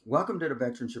Welcome to the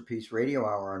Veterans for Peace Radio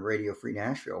Hour on Radio Free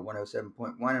Nashville,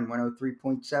 107.1 and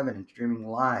 103.7, and streaming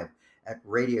live at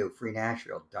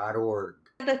radiofreenashville.org.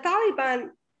 The Taliban,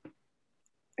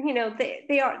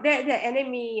 they're the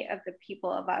enemy of the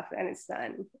people of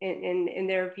Afghanistan in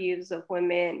their views of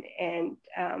women and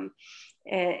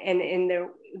in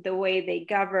the way they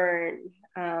govern,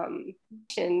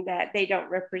 and that they don't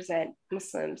represent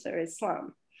Muslims or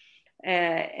Islam.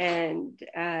 I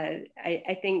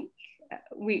think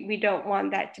we don't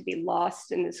want that to be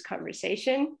lost in this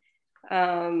conversation.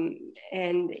 Going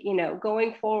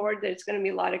forward, there's going to be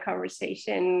a lot of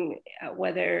conversation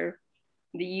whether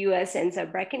the US ends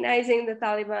up recognizing the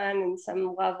Taliban in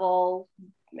some level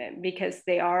because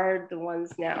they are the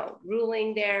ones now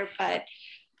ruling there, but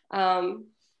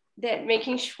that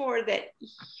making sure that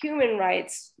human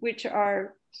rights, which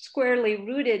are squarely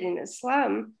rooted in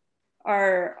Islam,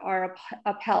 are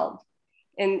upheld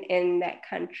in that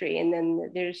country, and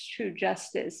then there's true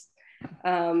justice,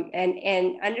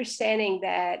 and understanding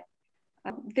that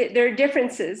there are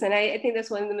differences. And I think that's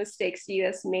one of the mistakes the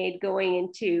US made going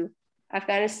into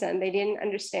Afghanistan. They didn't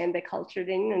understand the culture,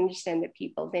 they didn't understand the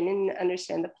people, they didn't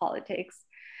understand the politics.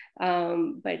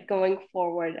 But going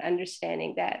forward,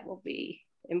 understanding that will be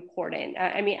important.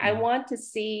 I want to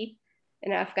see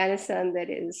an Afghanistan that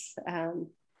is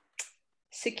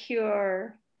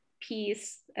secure,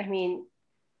 peace.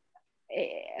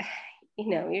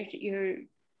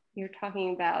 You're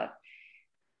talking about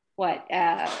what,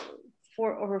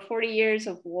 for over 40 years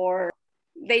of war.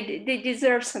 They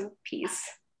deserve some peace.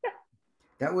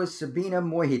 That was Sabina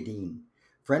Mohyeddin,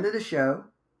 friend of the show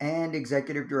and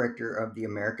executive director of the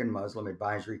American Muslim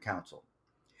Advisory Council.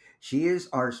 She is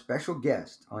our special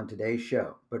guest on today's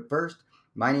show. But first,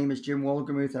 my name is Jim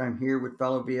Wolgemuth, and I'm here with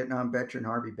fellow Vietnam veteran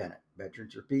Harvey Bennett.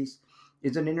 Veterans for Peace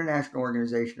is an international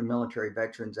organization of military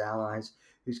veterans allies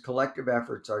whose collective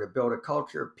efforts are to build a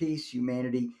culture of peace,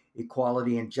 humanity,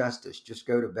 equality, and justice. Just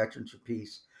go to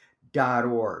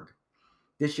veteransforpeace.org.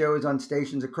 This show is on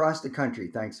stations across the country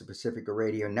thanks to Pacifica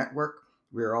Radio Network.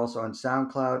 We are also on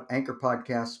SoundCloud, Anchor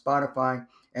Podcasts, Spotify,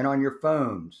 and on your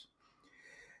phones.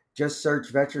 Just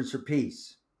search Veterans for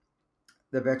Peace.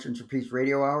 The Veterans for Peace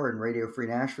Radio Hour and Radio Free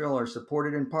Nashville are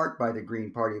supported in part by the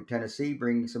Green Party of Tennessee,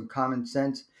 bringing some common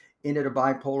sense into the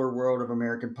bipolar world of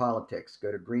American politics.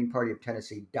 Go to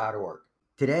greenpartyoftennessee.org.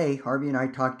 Today, Harvey and I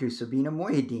talked to Sabina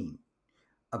Mohyeddin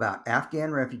about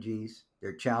Afghan refugees,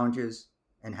 their challenges,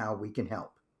 and how we can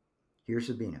help. Here's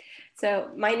Sabina.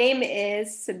 So my name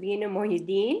is Sabina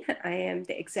Mohyeddin. I am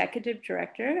the executive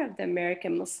director of the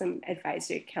American Muslim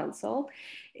Advisory Council.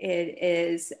 It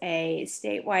is a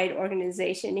statewide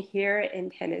organization here in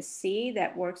Tennessee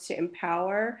that works to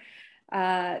empower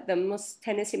the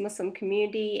Tennessee Muslim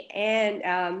community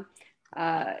and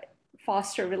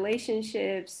foster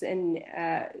relationships and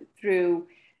through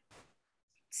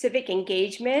civic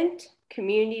engagement,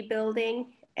 community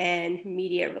building, and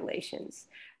media relations.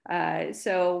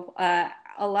 So a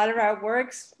lot of our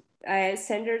works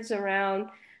centers around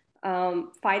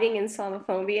fighting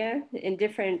Islamophobia in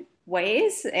different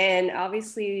ways, and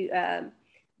obviously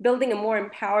building a more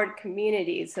empowered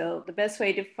community. So the best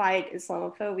way to fight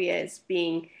Islamophobia is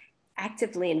being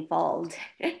actively involved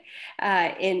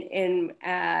in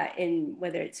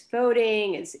whether it's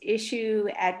voting, it's issue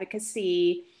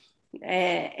advocacy,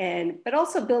 but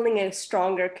also building a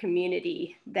stronger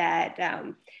community that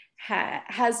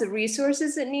has the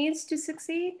resources it needs to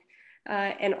succeed,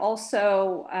 and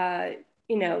also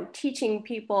teaching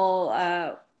people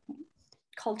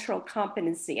cultural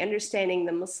competency, understanding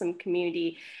the Muslim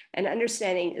community and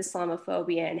understanding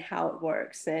Islamophobia and how it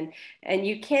works. And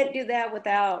you can't do that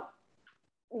without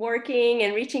working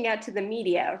and reaching out to the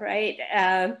media, right?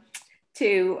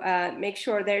 To make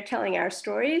sure they're telling our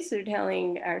stories, they're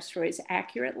telling our stories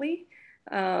accurately,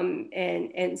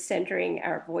 and centering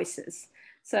our voices.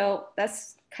 So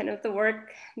that's kind of the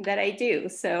work that I do.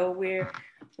 So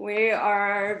we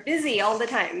are busy all the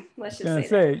time. Let's just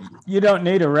say you don't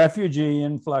need a refugee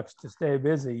influx to stay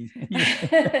busy.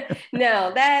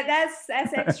 No, that's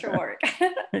extra work.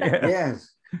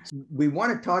 Yes, we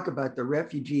want to talk about the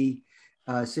refugee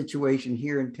situation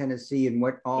here in Tennessee and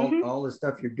what all the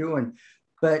stuff you're doing.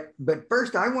 But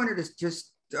first, I wanted to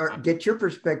just get your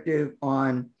perspective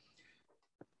on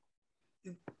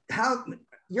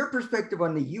your perspective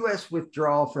on the U.S.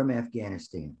 withdrawal from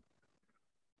Afghanistan.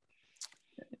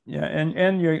 Yeah,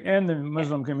 and the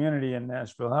Muslim community in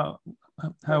Nashville.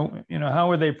 How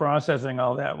were they processing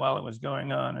all that while it was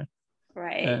going on?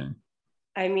 Right.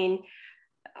 I mean,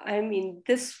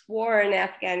 this war in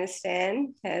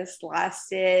Afghanistan has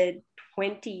lasted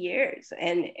 20 years,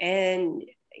 and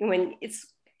when it's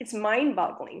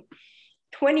mind-boggling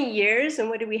 20 years, and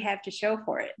what do we have to show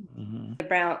for it? Mm-hmm.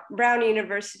 Brown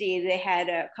University, they had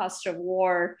a cost of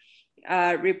war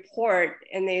report,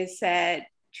 and they said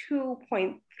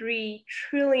 $2.3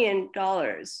 trillion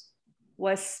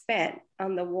was spent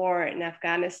on the war in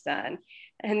Afghanistan.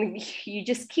 And you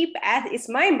just keep it's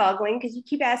mind-boggling, because you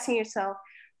keep asking yourself,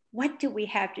 what do we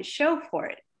have to show for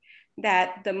it?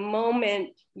 That the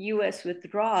moment US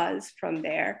withdraws from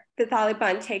there, the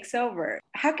Taliban takes over.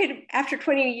 How could, after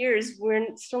 20 years,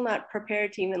 we're still not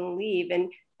prepared to even leave?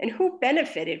 And who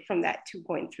benefited from that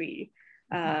 $2.3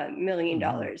 million?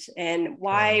 Mm-hmm. And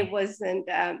why wasn't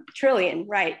trillion,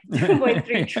 right?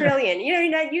 2.3 trillion. You know,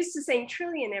 you're not used to saying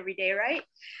trillion every day, right?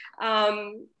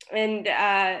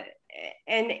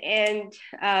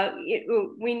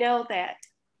 We know that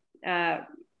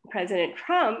President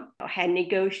Trump had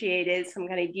negotiated some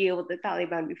kind of deal with the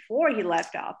Taliban before he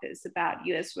left office about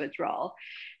US withdrawal.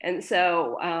 And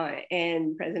so,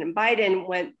 and President Biden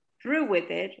went through with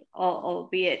it,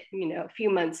 albeit, you know, a few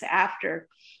months after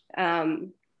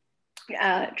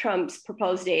Trump's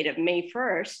proposed date of May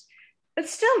 1st, but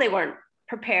still they weren't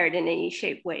prepared in any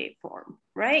shape, way, form,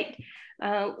 right?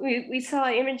 We saw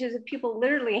images of people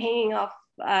literally hanging off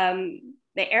the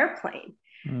airplane.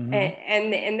 Mm-hmm.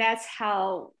 And that's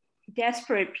how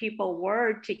desperate people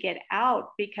were to get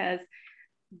out, because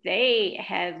they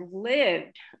had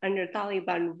lived under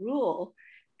Taliban rule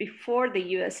before the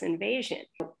US invasion.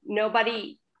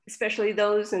 Nobody, especially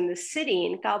those in the city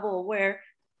in Kabul, where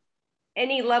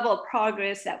any level of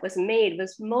progress that was made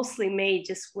was mostly made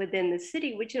just within the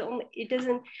city, which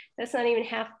that's not even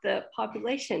half the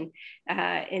population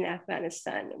in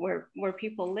Afghanistan where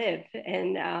people live.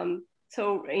 And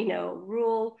so, you know,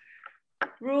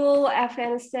 rural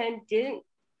Afghanistan didn't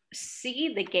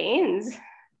see the gains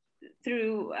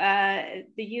through the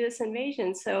US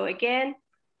invasion. So again,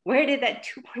 where did that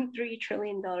 $2.3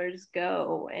 trillion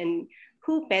go, and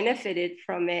who benefited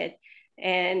from it?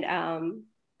 And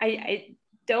I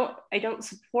don't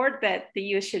support that the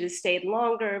US should have stayed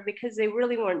longer, because they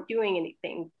really weren't doing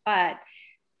anything, but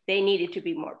they needed to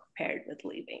be more prepared with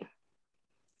leaving.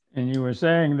 And you were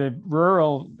saying that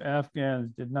rural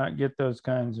Afghans did not get those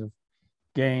kinds of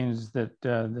gains that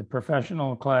the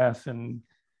professional class in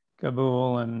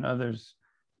Kabul and others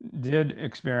did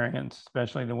experience,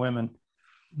 especially the women.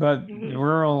 But mm-hmm. the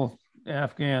rural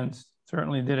Afghans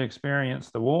certainly did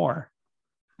experience the war.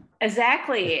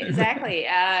 Exactly.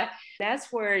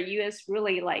 That's where US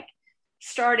really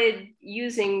started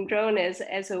using drone as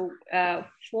a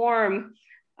form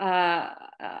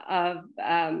of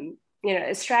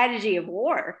a strategy of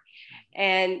war.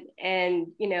 And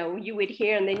you would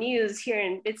hear in the news, hear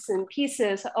in bits and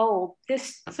pieces, oh,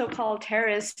 this so-called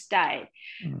terrorist died.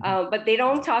 Mm-hmm. But they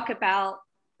don't talk about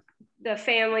the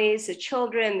families, the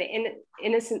children, the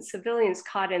innocent civilians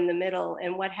caught in the middle,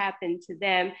 and what happened to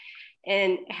them,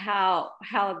 and how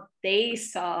they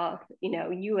saw,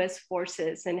 US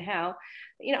forces, and how,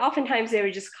 oftentimes they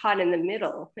were just caught in the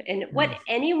middle. And what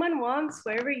anyone wants,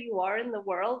 wherever you are in the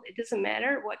world, it doesn't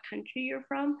matter what country you're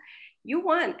from, you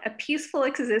want a peaceful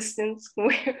existence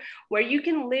where you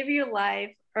can live your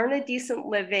life, earn a decent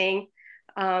living,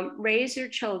 raise your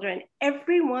children.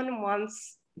 Everyone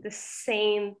wants the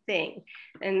same thing.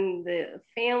 And the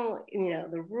family,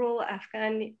 the rural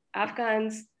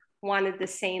Afghans wanted the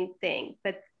same thing,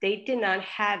 but they did not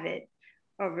have it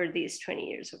over these 20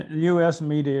 years. The US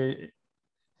media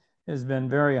has been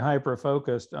very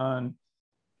hyper-focused on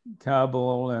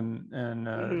Kabul and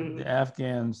mm-hmm. the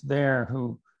Afghans there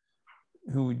who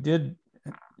did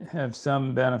have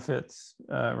some benefits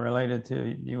related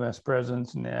to US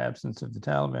presence in the absence of the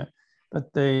Taliban,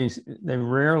 but they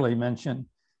rarely mention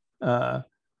that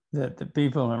the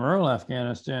people in rural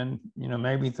Afghanistan,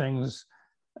 maybe things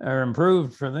are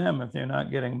improved for them if they're not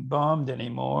getting bombed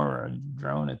anymore or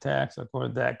drone attacks. Of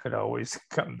course, that could always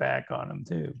come back on them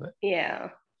too. But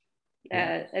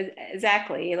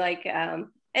exactly. And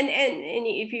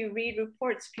if you read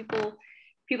reports, people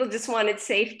just wanted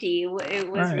safety. It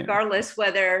was right. Regardless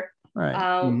whether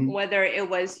whether it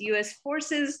was US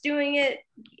forces doing it,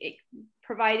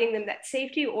 providing them that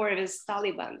safety, or it was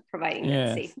Taliban providing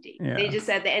that safety. Yeah. They just,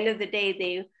 at the end of the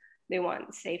day, they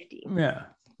want safety.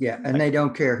 Yeah, and they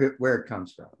don't care where it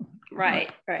comes from.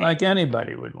 Right. Like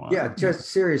anybody would want. Yeah,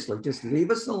 seriously, just leave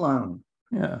us alone.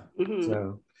 Yeah. Mm-hmm.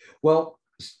 So, well,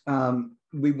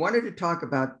 we wanted to talk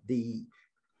about the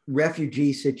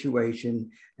refugee situation,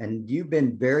 and you've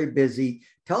been very busy.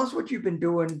 Tell us what you've been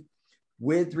doing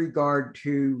with regard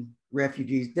to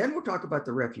refugees. Then we'll talk about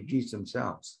the refugees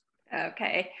themselves.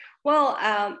 Okay.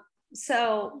 Well,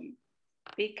 so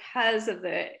because of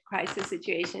the crisis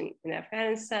situation in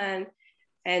Afghanistan,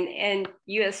 and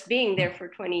U.S. being there for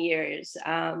 20 years,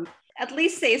 at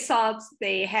least they saw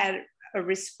they had a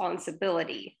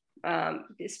responsibility,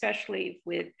 especially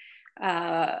with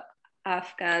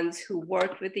Afghans who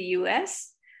worked with the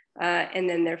U.S. And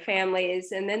then their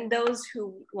families, and then those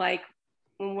who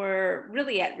were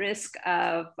really at risk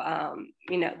of,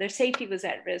 their safety was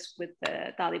at risk with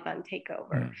the Taliban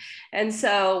takeover. And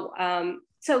so,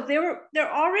 there were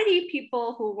already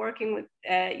people who were working with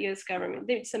U.S.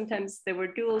 government. Sometimes they were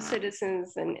dual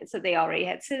citizens, and so they already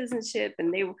had citizenship,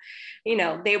 and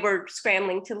they were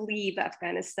scrambling to leave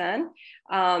Afghanistan.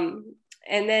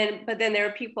 But then there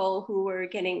are people who were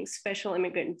getting special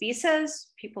immigrant visas,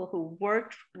 people who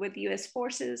worked with U.S.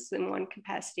 forces in one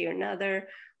capacity or another,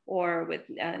 or with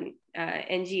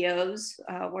NGOs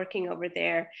working over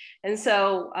there. And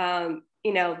so,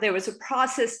 there was a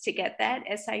process to get that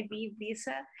SIV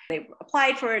visa. They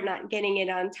applied for it, not getting it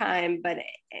on time, but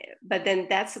then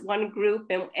that's one group.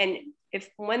 And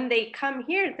when they come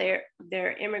here,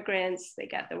 they're immigrants, they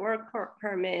got the work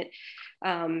permit,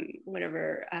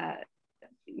 whatever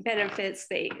benefits,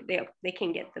 they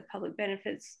can get the public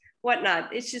benefits,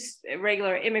 whatnot. It's just a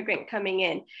regular immigrant coming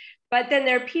in. But then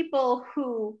there are people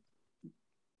who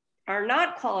are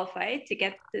not qualified to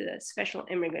get the special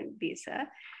immigrant visa,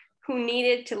 who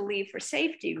needed to leave for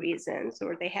safety reasons,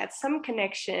 or they had some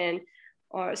connection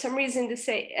or some reason to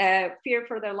say fear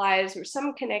for their lives, or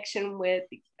some connection with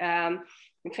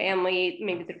family,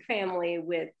 maybe their family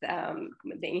with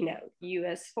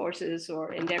U.S. forces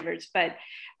or endeavors, but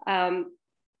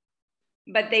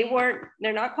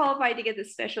they're not qualified to get the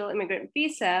special immigrant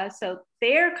visa, so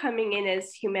they're coming in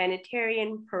as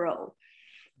humanitarian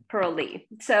parolee.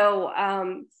 So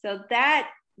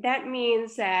that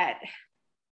means that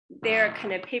their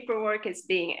kind of paperwork is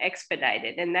being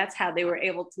expedited, and that's how they were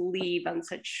able to leave on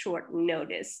such short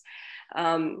notice.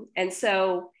 And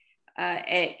so,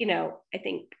 I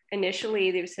think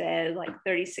initially they said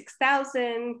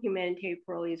 36,000 humanitarian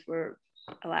parolees were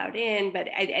allowed in, but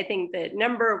I think the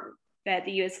number that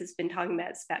the U.S. has been talking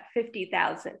about is about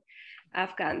 50,000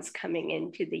 Afghans coming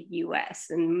into the U.S.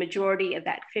 And the majority of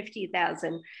that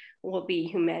 50,000 will be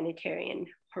humanitarian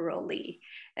parolee.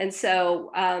 And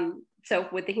so,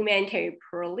 with the humanitarian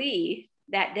parolee,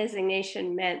 that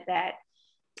designation meant that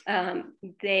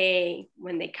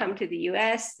when they come to the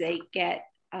U.S., they get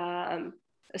a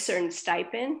certain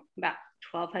stipend, about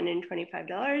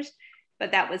 $1,225.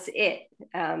 But that was it.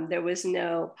 There was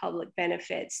no public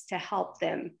benefits to help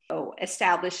them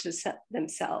establish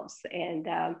themselves. And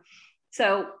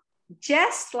so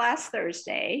just last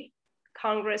Thursday,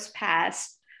 Congress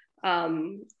passed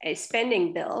a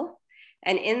spending bill.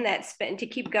 And in that to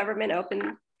keep government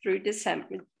open through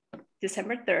December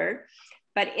 3rd.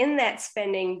 But in that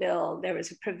spending bill, there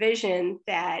was a provision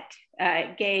that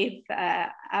gave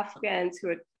Afghans who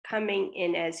are coming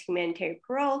in as humanitarian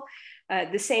parole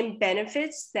the same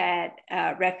benefits that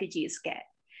refugees get.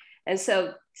 And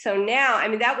so now, I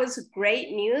mean, that was great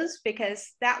news,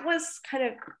 because that was kind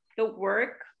of the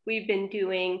work we've been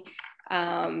doing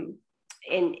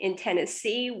in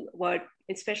Tennessee,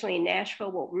 especially in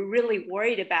Nashville, what we're really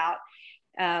worried about.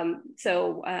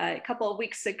 A couple of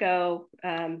weeks ago,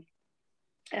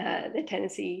 the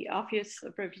Tennessee Office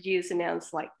of Refugees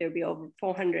announced there'd be over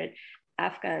 400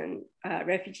 Afghan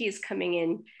refugees coming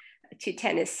in to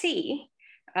Tennessee,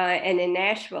 and in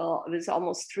Nashville it was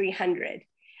almost 300.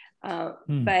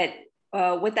 But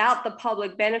without the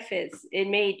public benefits, it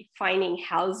made finding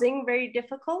housing very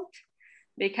difficult,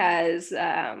 because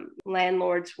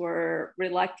landlords were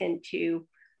reluctant to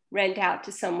rent out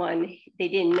to someone they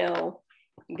didn't know.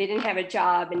 They didn't have a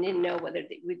job and didn't know whether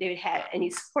they would have any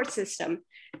support system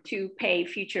to pay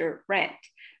future rent.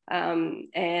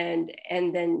 And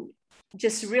then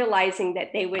just realizing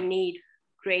that they would need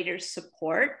greater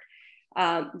support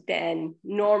than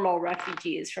normal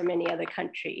refugees from any other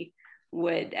country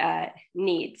would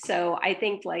need. So I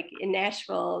think in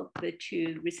Nashville, the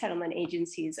two resettlement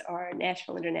agencies are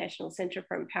National International Center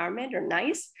for Empowerment, or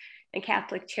NICE, and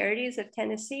Catholic Charities of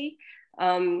Tennessee.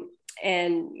 And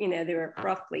they were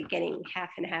roughly getting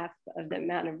half and half of the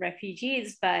amount of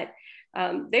refugees, but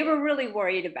they were really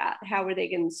worried about how were they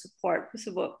going to support.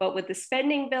 But with the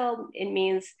spending bill, it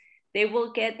means they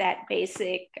will get that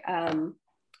basic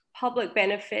public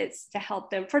benefits to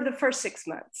help them for the first 6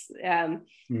 months,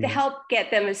 to help get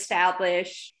them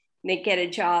established. They get a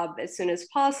job as soon as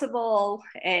possible,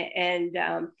 and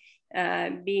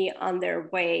be on their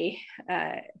way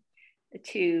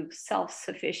to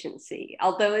self-sufficiency.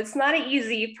 Although it's not an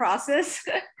easy process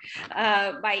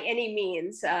by any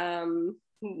means.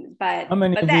 But how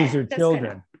many of these are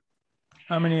children?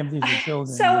 How many of these are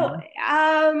children? So,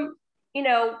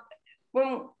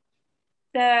 when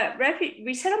the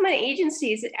resettlement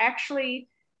agencies actually,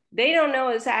 they don't know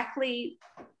exactly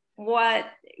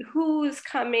who's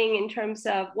coming in terms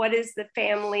of what is the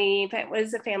family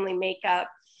makeup.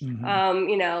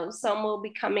 Mm-hmm. Some will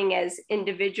be coming as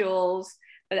individuals,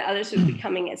 but others will be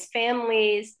coming as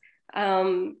families.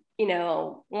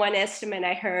 One estimate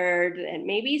I heard, and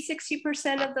maybe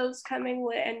 60% of those coming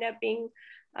would end up being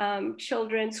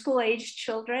children, school-aged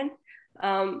children.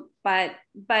 But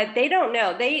they don't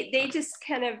know. They just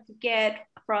kind of get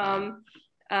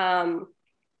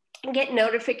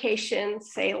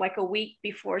notifications, say like a week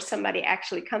before somebody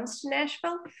actually comes to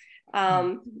Nashville,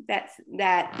 that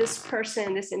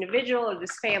this individual or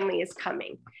this family is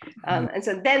coming. And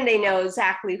so then they know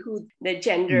exactly who, the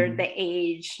gender, the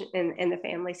age, and the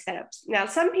family setups. Now,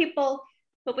 some people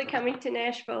will be coming to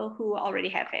Nashville who already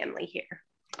have family here.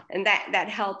 And that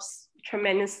helps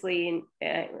tremendously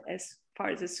as far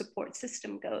as the support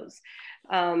system goes.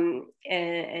 And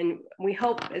we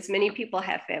hope as many people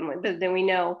have family, but then we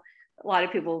know a lot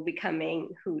of people will be coming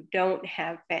who don't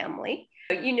have family.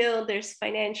 There's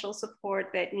financial support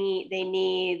that they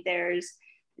need. There's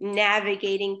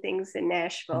navigating things in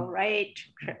Nashville, right?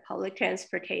 Public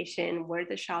transportation, where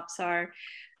the shops are.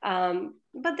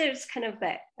 But there's kind of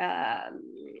that,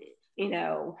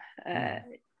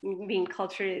 being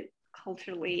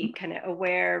culturally kind of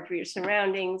aware of your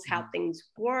surroundings, how things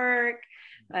work.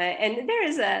 And there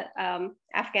is a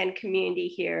Afghan community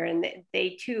here, and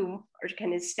they too are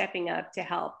kind of stepping up to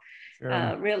help.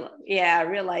 Sure.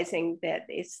 Realizing that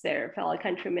it's their fellow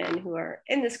countrymen who are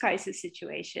in this crisis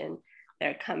situation.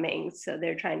 They're coming, so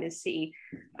they're trying to see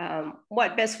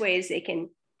what best ways they can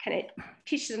kind of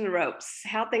teach them the ropes,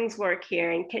 how things work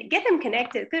here, and get them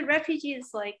connected. Good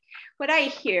refugees, like what I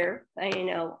hear,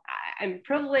 I'm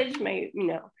privileged. My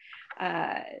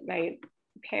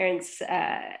parents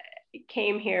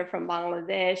came here from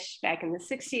Bangladesh back in the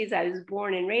 60s. I was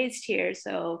born and raised here,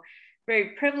 so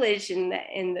very privileged in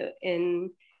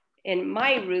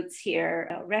my roots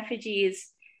here.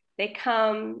 Refugees, they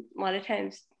come a lot of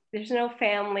times. There's no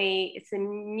family. It's a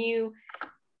new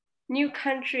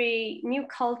country, new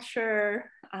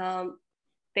culture.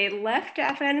 They left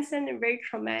Afghanistan in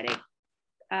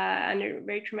under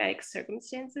very traumatic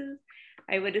circumstances.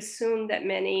 I would assume that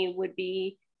many would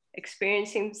be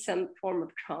experiencing some form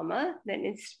of trauma that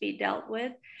needs to be dealt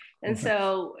with. And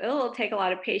so it'll take a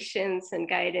lot of patience and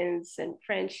guidance and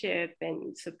friendship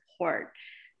and support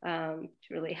to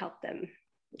really help them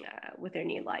with their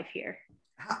new life here.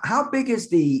 How big is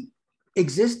the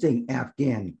existing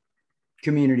Afghan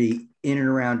community in and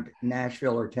around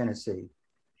Nashville or Tennessee?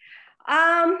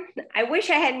 I wish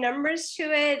I had numbers to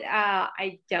it.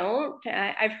 I don't.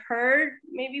 I've heard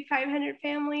maybe 500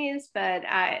 families, but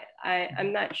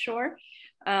I'm not sure.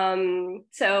 In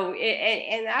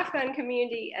the Afghan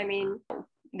community, I mean,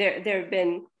 there have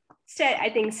been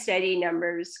steady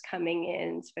numbers coming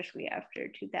in, especially after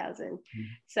 2000.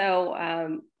 So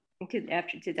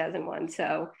after 2001.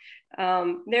 So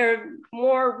there are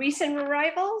more recent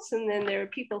arrivals, and then there are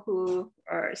people who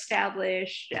are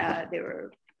established. There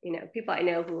were people I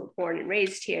know who were born and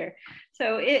raised here.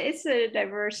 So it's a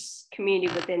diverse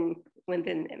community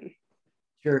within them.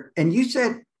 Sure. And you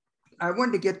said, I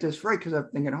wanted to get this right because I'm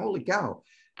thinking, holy cow,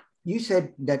 you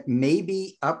said that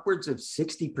maybe upwards of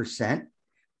 60%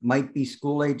 might be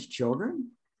school-age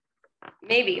children?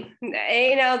 Maybe.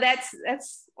 That's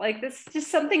like, this is just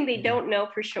something they don't know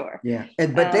for sure. Yeah.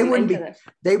 But they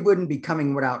wouldn't be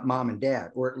coming without mom and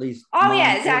dad, or at least. Oh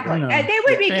yeah, exactly. No. They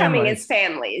would be families. Coming as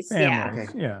families.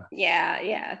 Families. Yeah.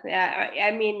 Yeah.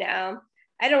 I mean, I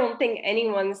don't think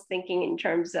anyone's thinking in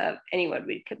terms of anyone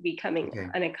would be coming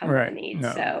unaccompanied.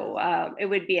 Right. No. So it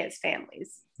would be as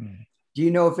families. Do you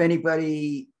know if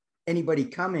anybody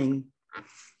coming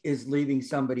is leaving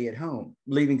somebody at home,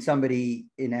 leaving somebody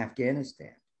in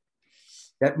Afghanistan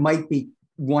that might be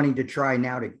wanting to try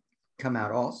now to come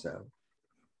out also?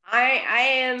 I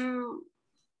am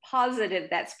positive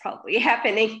that's probably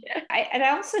happening. And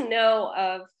I also know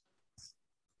of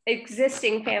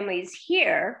existing families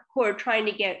here who are trying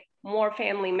to get more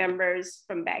family members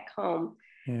from back home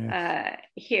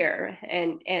here.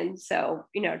 And so,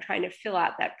 trying to fill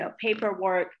out that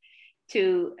paperwork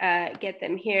to get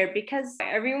them here, because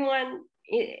everyone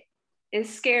is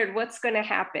scared what's going to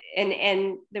happen.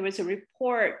 And there was a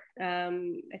report, I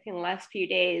think the last few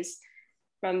days,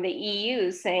 from the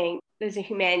EU saying there's a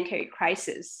humanitarian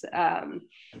crisis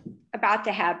about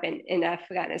to happen in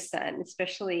Afghanistan,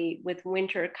 especially with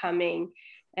winter coming.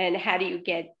 And how do you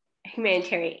get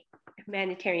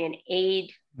humanitarian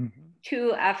aid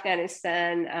to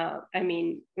Afghanistan?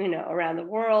 Around the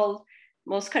world.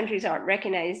 most countries aren't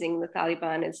recognizing the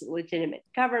Taliban as a legitimate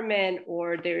government,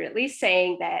 or they're at least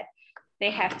saying that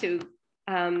they have to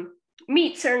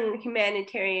meet certain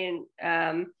humanitarian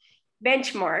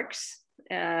benchmarks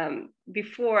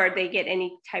before they get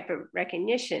any type of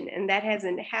recognition, and that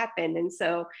hasn't happened. And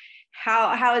so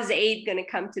how is aid going to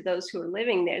come to those who are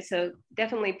living there? So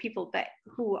definitely people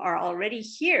who are already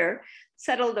here,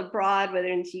 settled abroad, whether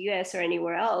in the US or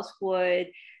anywhere else, would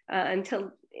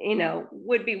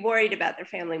would be worried about their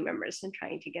family members and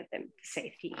trying to get them to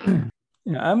safety.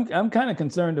 I'm kind of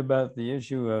concerned about the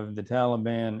issue of the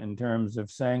Taliban in terms of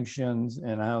sanctions,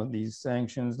 and how these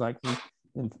sanctions, like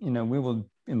we will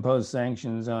impose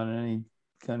sanctions on any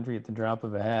country at the drop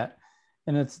of a hat,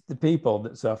 and it's the people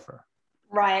that suffer.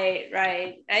 Right.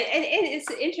 And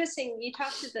it's interesting. You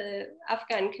talk to the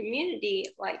Afghan community,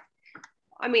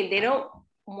 they don't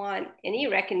want any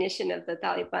recognition of the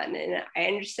Taliban, and I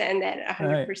understand that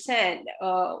 100%.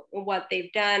 What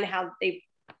they've done, how they've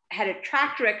had a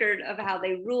track record of how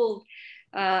they ruled,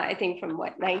 I think from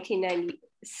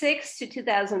 1996 to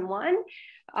 2001.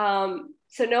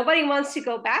 So nobody wants to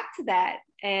go back to that.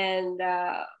 And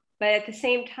but at the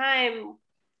same time,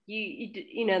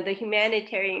 the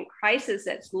humanitarian crisis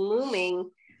that's looming,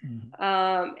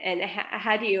 and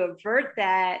how do you avert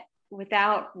that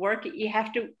without work?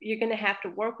 You're going to have to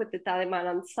work with the Taliban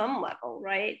on some level,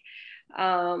 right?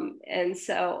 And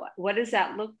so what does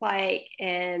that look like,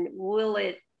 and will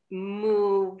it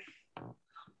move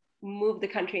the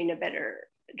country in a better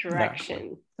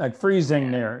direction? Like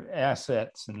freezing their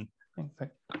assets and things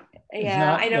like that. It's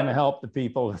not going to help the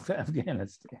people of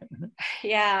Afghanistan.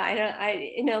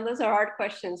 Those are hard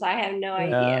questions. I have no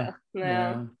idea.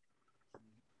 No.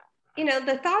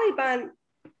 The Taliban,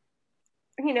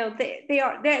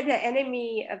 they're the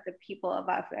enemy of the people of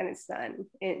Afghanistan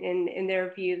in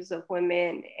their views of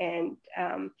women, and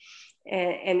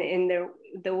in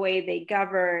the way they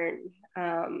govern,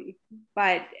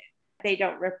 but they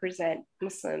don't represent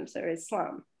Muslims or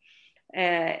Islam.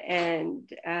 I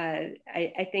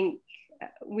think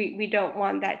we don't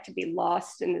want that to be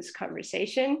lost in this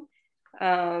conversation.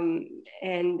 Going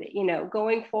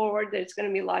forward, there's going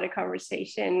to be a lot of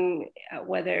conversation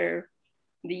whether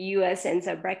the US ends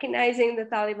up recognizing the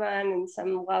Taliban in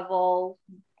some level,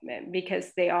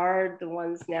 because they are the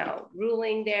ones now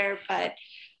ruling there, but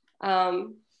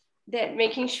that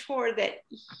making sure that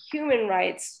human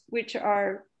rights, which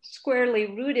are squarely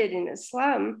rooted in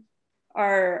Islam,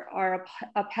 are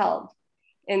upheld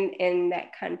in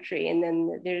that country, and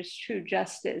then there's true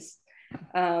justice,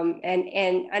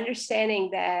 and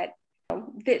understanding that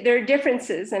there are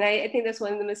differences. And I think that's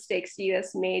one of the mistakes the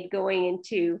US made going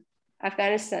into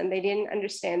Afghanistan. They didn't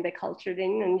understand the culture, they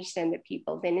didn't understand the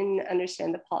people, they didn't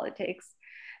understand the politics.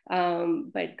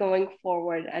 But going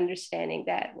forward, understanding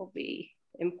that will be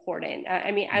important.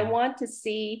 I want to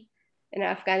see an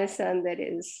Afghanistan that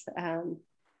is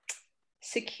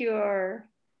secure,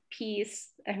 peace.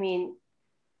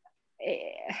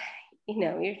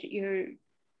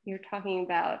 You're talking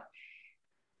about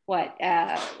what,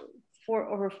 for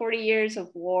over 40 years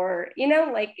of war.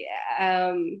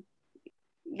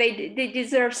 They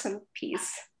deserve some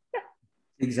peace.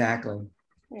 Exactly.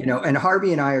 And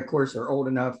Harvey and I, of course, are old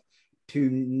enough to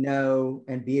know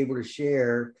and be able to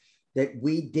share that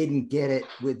we didn't get it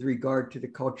with regard to the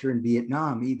culture in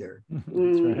Vietnam either.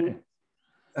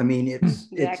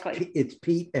 That's right. It's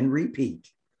Pete and repeat.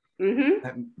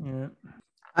 Mm-hmm.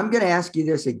 I'm going to ask you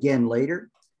this again later.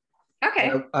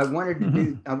 Okay. I wanted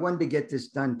to get this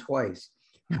done twice.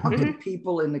 How can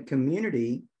people in the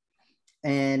community,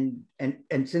 and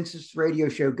since this radio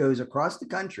show goes across the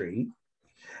country,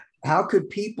 how could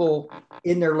people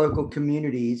in their local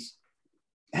communities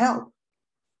help?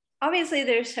 Obviously,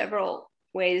 there's several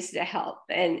ways to help,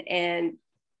 and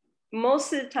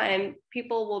most of the time,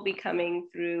 people will be coming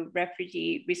through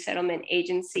refugee resettlement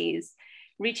agencies,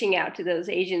 reaching out to those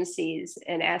agencies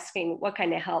and asking what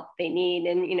kind of help they need,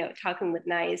 and talking with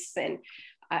NICE and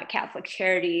Catholic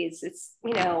Charities. It's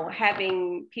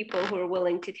having people who are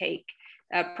willing to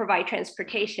provide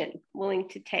transportation, willing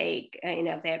to take,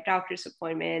 if they have doctor's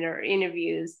appointment or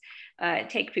interviews,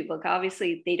 take people.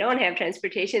 Obviously, they don't have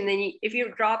transportation. Then if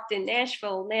you're dropped in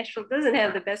Nashville doesn't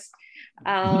have the best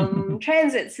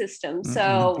transit system.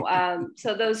 So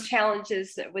those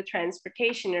challenges with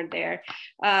transportation are there.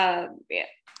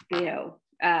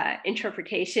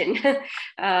 Interpretation,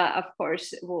 of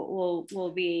course,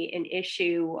 will be an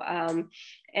issue.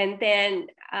 And then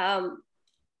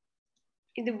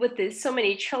with so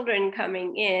many children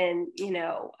coming in,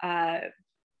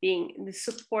 being the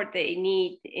support they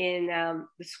need in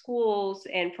the schools,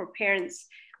 and for parents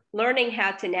learning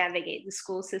how to navigate the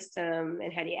school system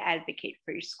and how do you advocate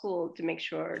for your school to make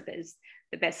sure there's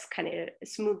the best kind of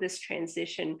smoothest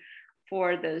transition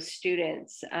for those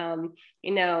students.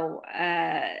 You know,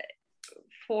 I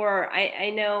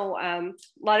know a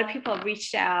lot of people have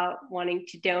reached out wanting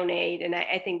to donate, and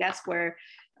I think that's where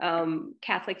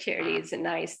Catholic Charities and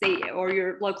NICE, or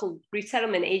your local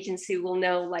resettlement agency will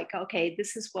know, like, okay,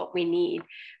 this is what we need.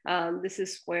 This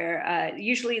is where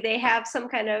usually they have some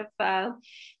kind of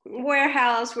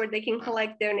warehouse where they can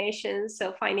collect donations.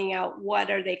 So finding out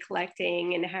what are they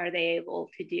collecting and how are they able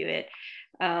to do it.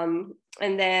 And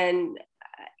then,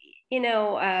 you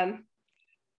know,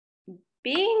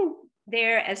 being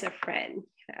there as a friend.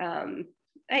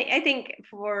 I think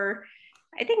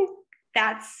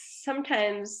that's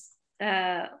sometimes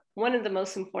one of the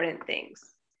most important things,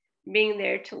 being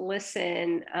there to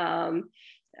listen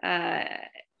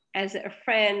as a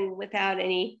friend without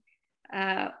any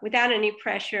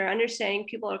pressure, understanding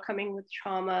people are coming with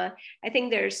trauma. I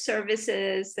think there's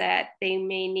services that they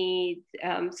may need.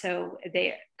 So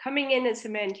they're coming in as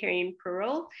humanitarian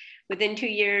parole. Within 2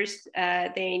 years,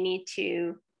 they need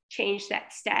to change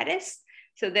that status.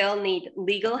 So they'll need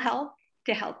legal help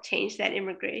to help change that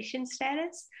immigration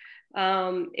status.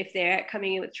 If they're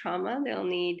coming in with trauma, they'll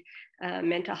need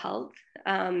mental health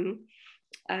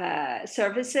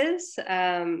services.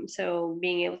 So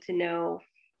being able to know,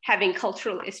 having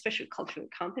especially culturally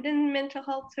competent mental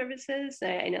health services.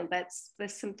 I know that's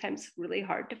sometimes really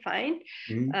hard to find.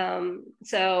 Mm-hmm.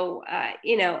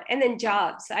 You know, and then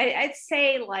jobs. I'd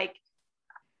say, like,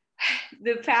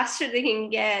 the faster they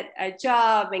can get a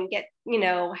job and get, you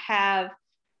know, have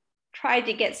tried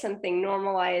to get something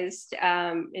normalized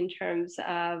in terms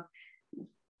of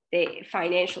the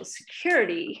financial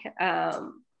security,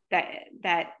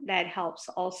 that helps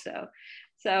also.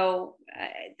 So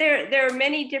there are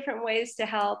many different ways to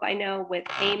help. I know with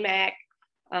AMAC,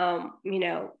 you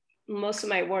know, most of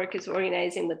my work is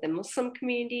organizing with the Muslim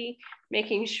community,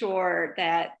 making sure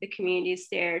that the community is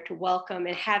there to welcome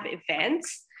and have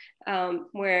events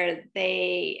where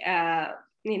they,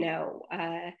 you know,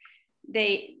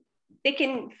 they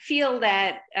can feel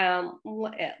that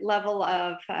level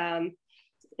of,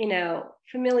 you know,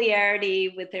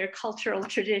 familiarity with their cultural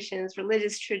traditions,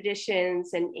 religious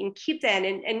traditions, and keep that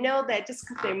and know that just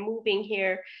because they're moving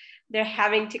here, they're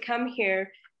having to come here,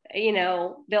 you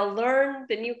know, they'll learn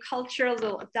the new culture,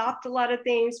 they'll adopt a lot of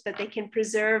things, but they can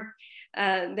preserve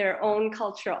their own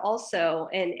culture also,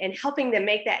 and helping them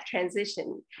make that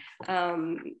transition,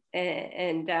 so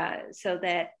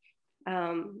that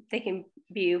they can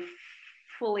be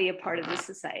fully a part of the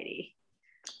society.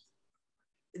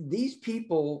 These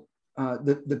people,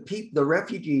 the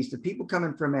refugees, the people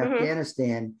coming from mm-hmm.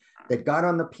 Afghanistan that got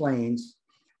on the planes,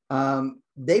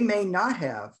 they may not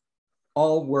have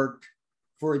all worked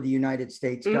for the United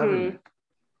States mm-hmm. government.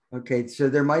 Okay, so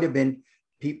there might have been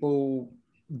people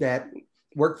that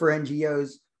work for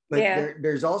NGOs, but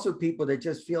there's also people that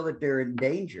just feel that they're in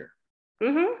danger.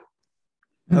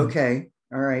 Mm-hmm. Okay,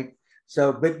 all right.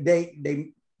 So, but they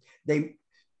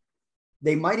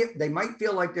might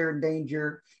feel like they're in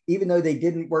danger, even though they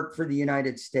didn't work for the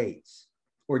United States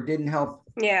or didn't help.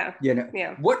 Yeah. You know.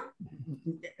 Yeah.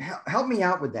 Help me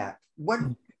out with that. What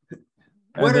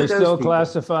are they still people?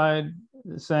 Classified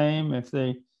the same if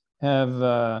they have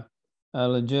a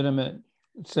legitimate,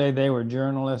 say they were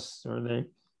journalists or they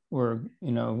were,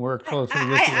 you know, work closely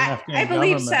with the Afghan I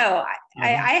believe government? So. I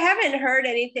haven't heard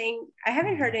anything. I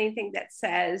haven't heard anything that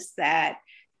says that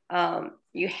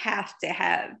you have to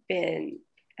have been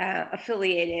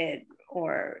affiliated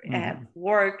or have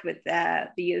worked with the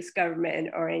U.S.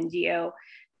 government or NGO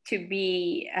to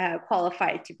be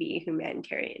qualified to be a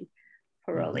humanitarian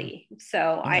parolee.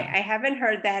 So I haven't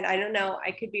heard that. I don't know.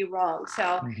 I could be wrong.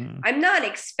 So I'm not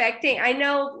expecting. I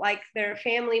know, like, there are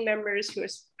family members who are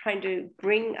trying to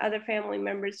bring other family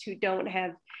members who don't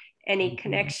have any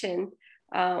connection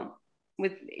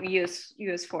with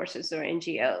U.S. forces or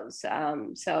NGOs.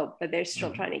 But they're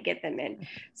still trying to get them in.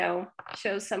 So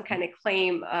shows some kind of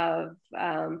claim of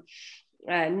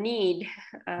need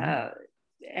can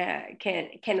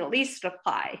at least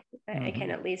apply. It can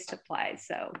at least apply.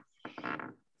 So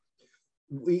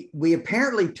we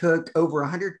apparently took over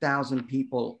 100,000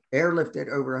 people, airlifted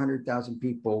over 100,000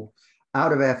 people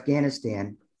out of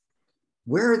Afghanistan.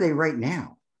 Where are they right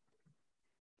now?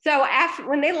 So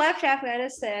when they left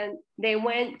Afghanistan, they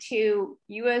went to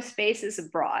U.S. bases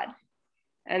abroad.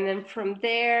 And then from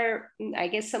there, I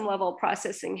guess some level of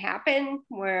processing happened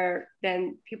where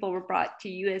then people were brought to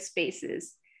U.S.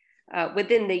 bases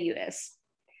within the U.S.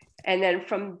 And then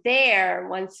from there,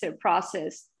 once they're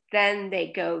processed, then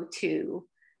they go to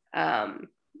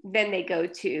then they go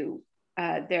to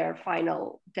their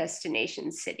final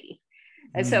destination city.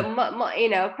 And so,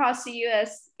 across the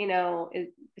U.S.,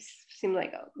 it seems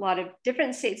like a lot of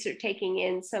different states are taking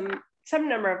in some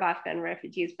number of Afghan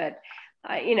refugees, but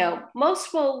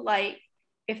most will, like,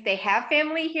 if they have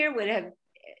family here, would have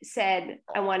said,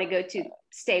 I want to go to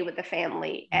stay with the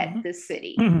family at this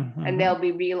city, and they'll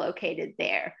be relocated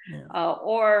there.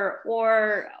 Or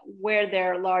where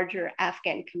there are larger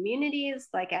Afghan communities,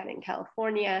 like out in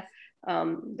California,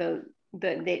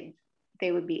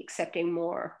 they would be accepting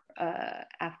more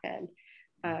Afghan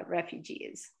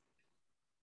refugees.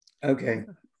 Okay.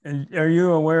 And are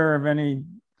you aware of any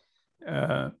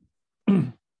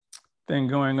thing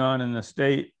going on in the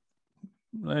state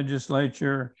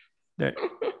legislature that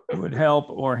would help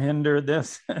or hinder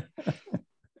this?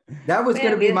 That was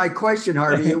going to be my question,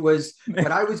 Harvey. It was,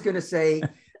 but I was going to say,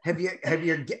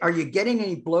 are you getting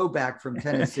any blowback from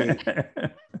Tennessee?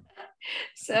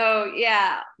 So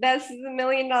yeah, that's the $1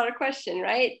 million question,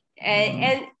 right?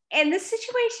 And the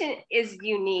situation is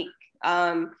unique.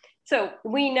 So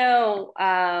we know,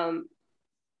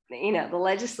 the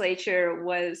legislature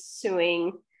was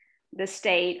suing the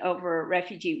state over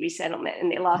refugee resettlement,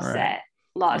 and they lost that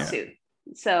lawsuit. Yeah.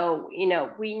 So,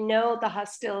 we know the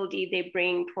hostility they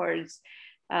bring towards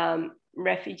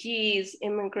refugees,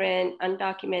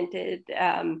 undocumented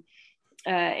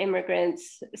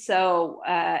immigrants. So,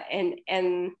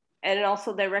 and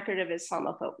also their record of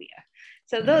Islamophobia.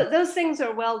 So those things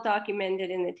are well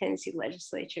documented in the Tennessee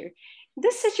legislature.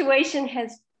 This situation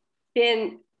has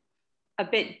been a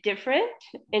bit different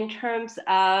in terms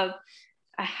of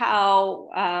how,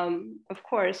 of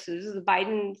course, this is the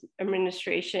Biden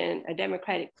administration, a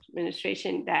Democratic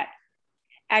administration that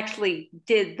actually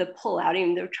did the pullout,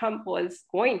 even though Trump was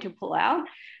going to pull out.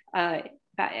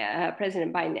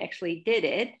 President Biden actually did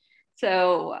it.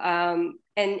 So, and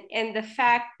the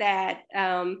fact that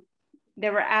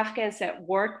there were Afghans that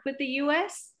worked with the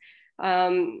U.S.,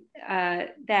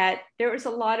 that there was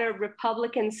a lot of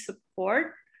Republican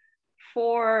support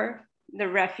for the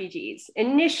refugees.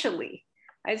 Initially,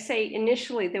 I'd say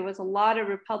there was a lot of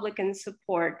Republican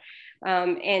support,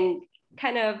 and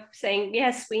kind of saying,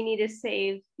 yes, we need to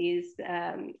save these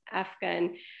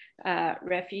Afghan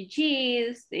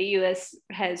refugees. The U.S.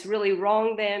 has really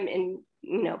wronged them in,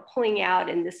 pulling out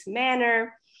in this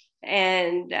manner.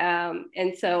 And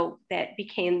so that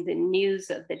became the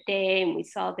news of the day, and we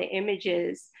saw the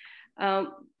images. And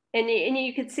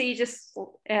you could see just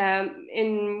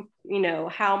in,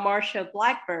 how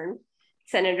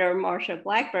Senator Marsha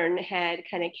Blackburn had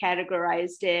kind of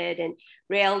categorized it and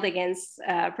railed against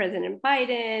President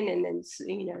Biden, and then,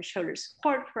 showed her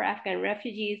support for Afghan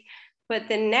refugees. But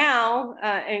then now,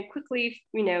 and quickly,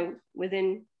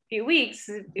 within a few weeks,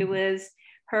 it was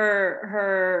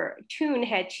her tune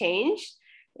had changed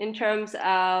in terms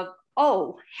of,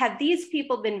 have these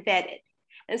people been vetted?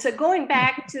 And so going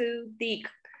back to the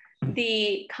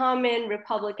common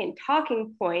Republican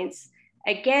talking points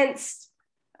against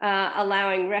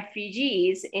allowing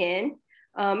refugees in,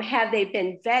 have they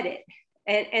been vetted?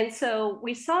 And so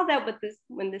we saw that with this,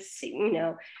 when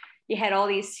you had all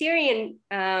these Syrian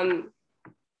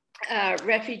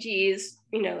refugees,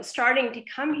 starting to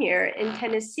come here in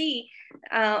Tennessee.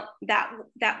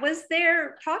 That was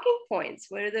their talking points,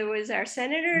 whether it was our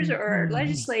senators or our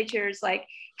legislatures, like,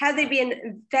 have they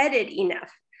been vetted enough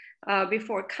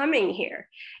before coming here?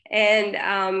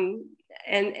 And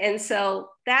so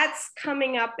that's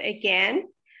coming up again.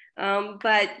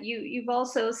 But you've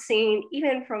also seen,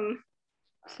 even from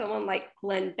someone like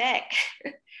Glenn Beck,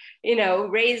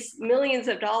 raise millions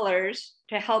of dollars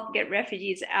to help get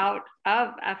refugees out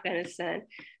of Afghanistan,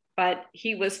 but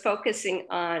he was focusing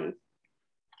on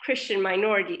Christian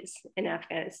minorities in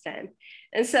Afghanistan.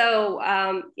 And so,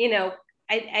 I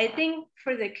think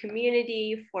for the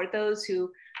community, for those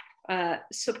who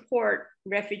support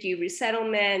refugee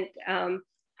resettlement,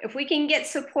 if we can get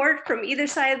support from either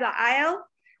side of the aisle,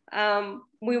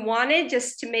 we wanted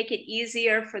just to make it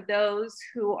easier for those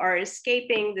who are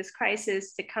escaping this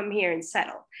crisis to come here and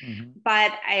settle.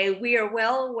 But we are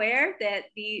well aware that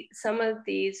some of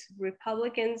these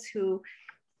Republicans who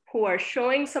are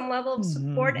showing some level of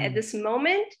support at this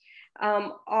moment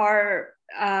are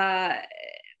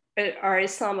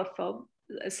Islamophobic.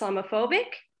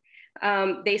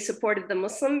 They supported the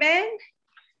Muslim ban.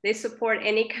 They support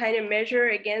any kind of measure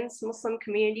against Muslim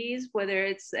communities, whether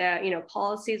it's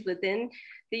policies within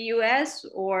the U.S.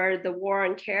 or the war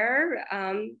on terror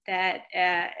that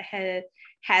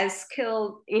has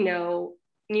killed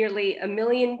nearly 1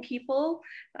 million people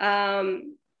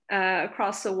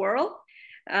across the world.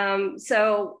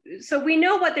 So we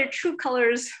know what their true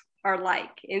colors are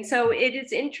like. And so it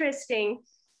is interesting,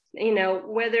 you know,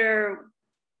 whether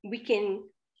we can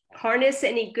harness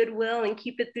any goodwill and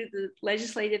keep it through the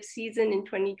legislative season in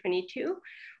 2022,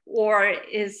 or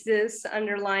is this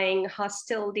underlying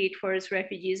hostility towards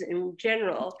refugees in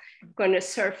general going to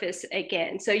surface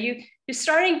again? So you're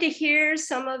starting to hear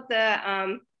some of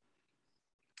the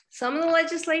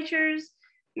legislatures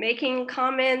making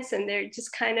comments, and they're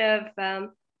just kind of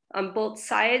on both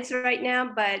sides right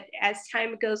now. But as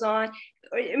time goes on,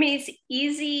 I mean, it's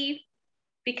easy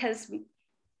because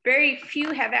very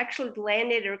few have actually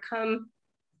landed or come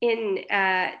in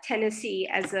Tennessee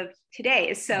as of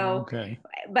today. So, okay.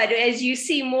 But as you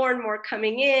see more and more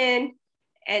coming in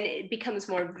and it becomes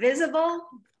more visible,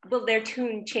 will their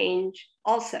tune change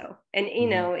also? And, you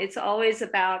know, it's always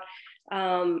about,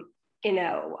 you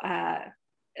know,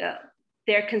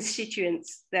 their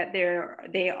constituents that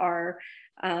they are,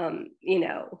 you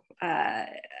know,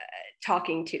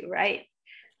 talking to, right?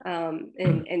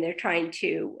 And they're trying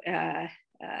to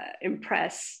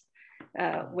impress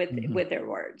with their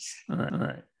words. All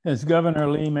right. Has Governor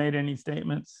Lee made any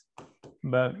statements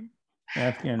about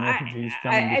Afghan refugees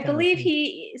coming to I believe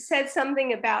Tennessee? he said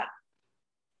something about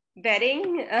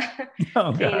vetting.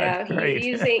 Oh, God, you know, great.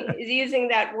 using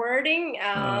that wording.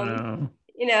 Oh, no.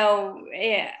 You know,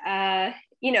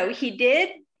 you know, he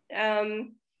did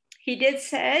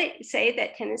say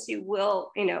that Tennessee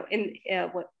will, you know, in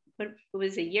what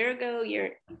was a year ago, 2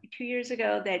 years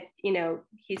ago, that, you know,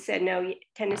 he said, no,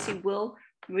 Tennessee will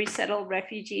resettle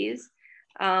refugees.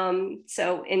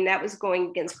 So, and that was going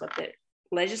against what the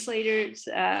legislators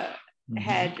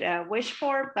had wished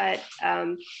for, but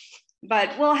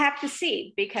we'll have to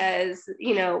see, because,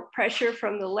 you know, pressure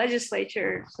from the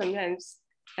legislature sometimes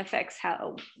affects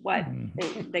what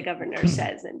the governor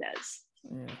says and does.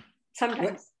 Yeah.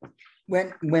 Sometimes.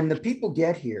 When the people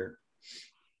get here,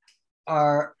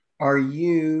 are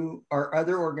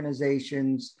other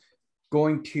organizations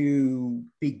going to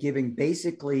be giving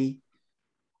basically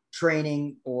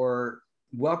training or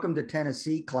welcome to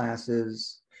Tennessee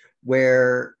classes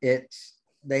where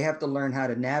they have to learn how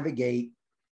to navigate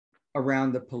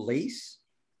around the police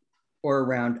or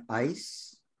around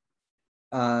ICE?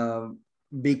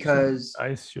 Because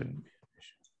ICE shouldn't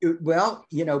be. Well,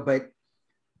 you know, but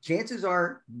chances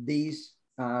are these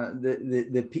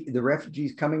the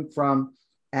refugees coming from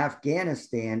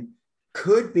Afghanistan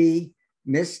could be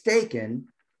mistaken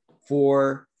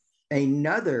for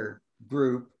another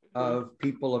group of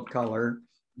people of color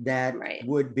that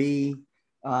would be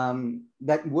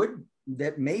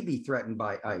that may be threatened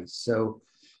by ICE. So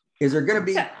is there going to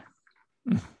be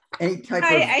any type of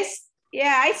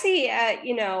I see,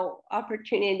 you know,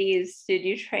 opportunities to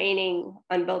do training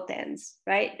on both ends,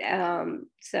 right?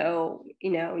 So,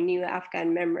 you know, new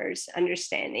Afghan members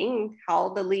understanding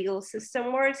how the legal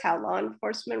system works, how law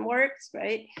enforcement works,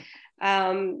 right?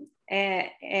 And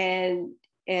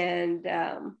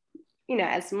you know,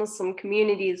 as Muslim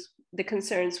communities, the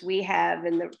concerns we have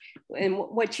and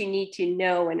what you need to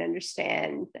know and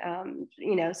understand,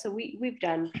 you know, so we've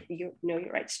done Know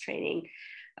Your Rights training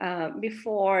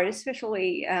before,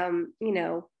 especially, you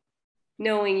know,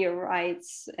 knowing your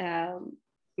rights,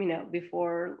 you know,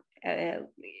 before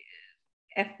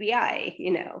FBI,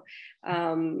 you know,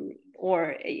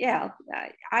 or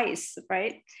ICE,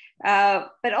 right?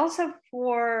 But also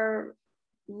for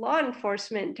law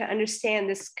enforcement to understand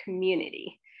this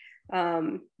community.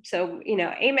 So, you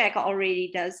know, AMAC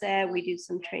already does that. We do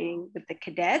some training with the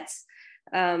cadets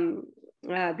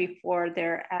before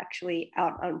they're actually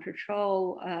out on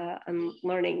patrol and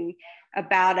learning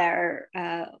about our,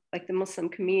 like the Muslim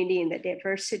community and the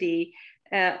diversity,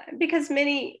 because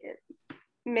many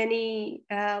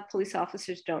police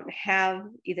officers don't have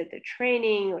either the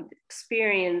training or the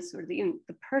experience or the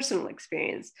personal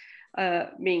experience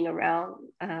being around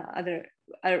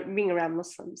being around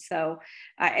Muslims. So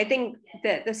I think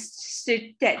that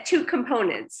that two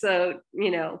components. So,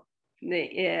 you know,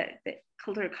 the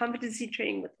cultural competency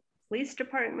training with the police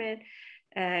department,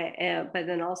 but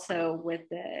then also with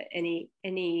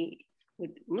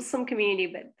with Muslim community,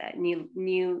 but that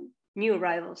new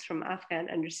arrivals from Afghan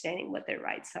understanding what their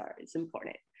rights are is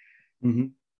important. Mm-hmm.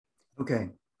 Okay,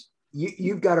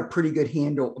 you've got a pretty good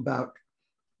handle about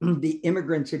the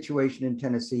immigrant situation in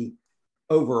Tennessee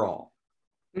overall.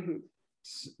 Mm-hmm.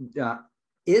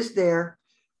 Is there?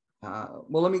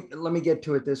 Well, let me get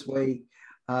to it this way.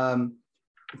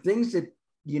 Things that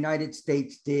the United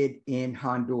States did in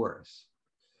Honduras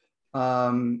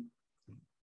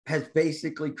has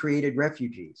basically created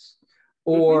refugees,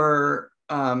 or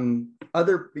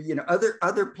other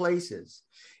places.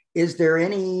 Is there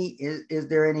any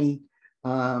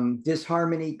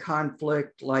disharmony,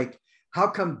 conflict? Like, how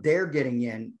come they're getting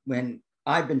in when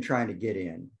I've been trying to get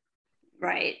in?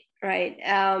 Right.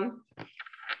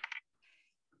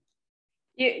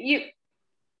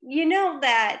 You know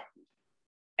that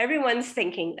everyone's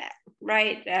thinking that,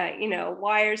 right?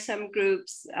 Why are some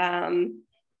groups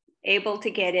able to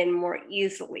get in more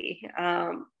easily?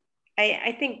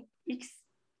 I think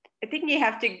you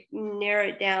have to narrow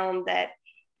it down that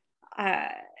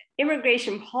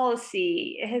immigration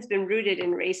policy has been rooted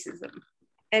in racism,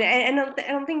 and I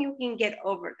don't think you can get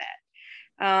over that.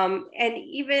 And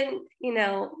even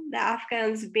the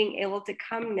Afghans being able to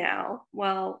come now,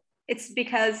 well, it's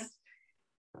because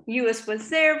U.S. was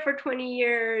there for 20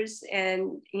 years,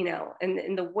 and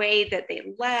and the way that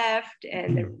they left,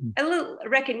 and a little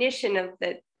recognition of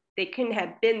that they couldn't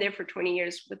have been there for 20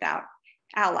 years without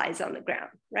allies on the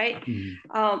ground, right?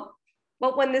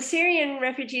 But when the Syrian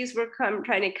refugees were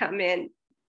trying to come in,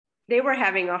 they were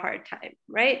having a hard time,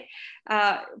 right?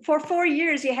 For 4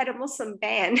 years, you had a Muslim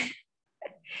ban.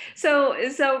 So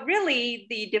really,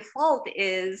 the default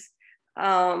is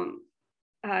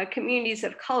communities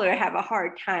of color have a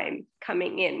hard time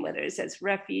coming in, whether it's as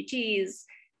refugees,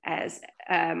 as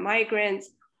migrants,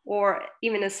 or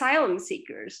even asylum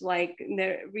seekers, like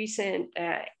the recent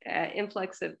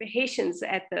influx of Haitians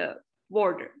at the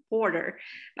border.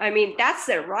 I mean, that's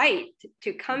their right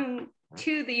to come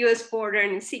to the US border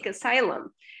and seek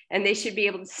asylum, and they should be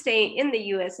able to stay in the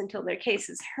US until their case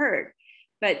is heard.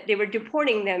 But they were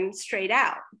deporting them straight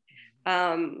out.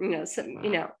 Most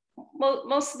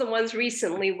of the ones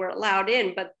recently were allowed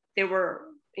in, but there were,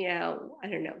 I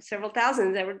don't know, several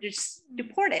thousands that were just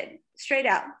deported straight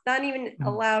out, not even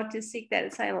allowed to seek that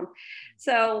asylum.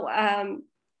 So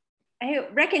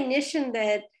recognition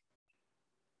that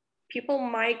people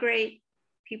migrate,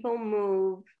 people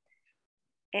move,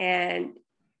 and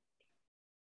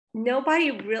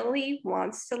nobody really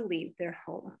wants to leave their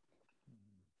home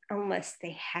unless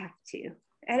they have to.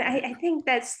 And I think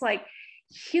that's like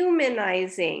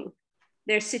humanizing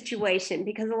their situation,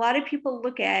 because a lot of people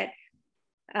look at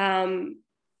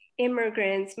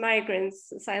immigrants,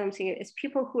 migrants, asylum seekers as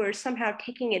people who are somehow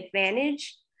taking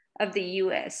advantage of the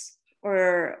US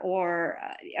or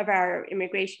of our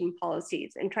immigration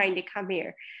policies and trying to come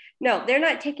here. No, they're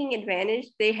not taking advantage.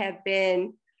 They have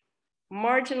been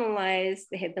marginalized.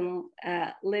 They have been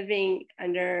living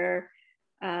under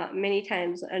many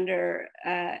times under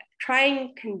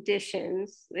trying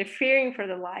conditions. They're fearing for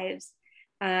their lives.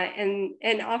 And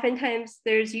oftentimes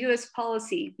there's US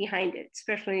policy behind it,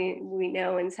 especially we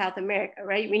know in South America,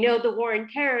 right? We know the war on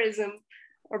terrorism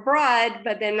abroad,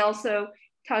 but then also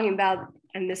talking about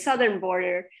on the southern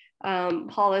border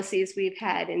policies we've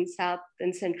had in South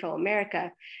and Central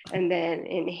America, and then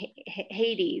in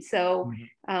Haiti. So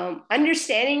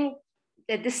understanding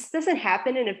that this doesn't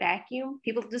happen in a vacuum.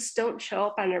 People just don't show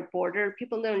up on our border.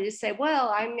 People don't just say,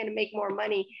 well, I'm going to make more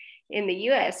money in the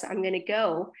US, I'm going to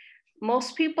go.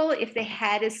 Most people, if they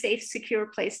had a safe, secure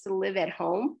place to live at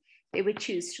home, they would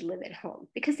choose to live at home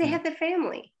because they have the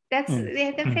family. They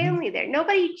have their family there.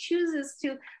 Nobody chooses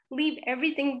to leave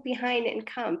everything behind and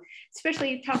come.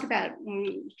 Especially you talk about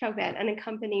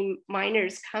unaccompanied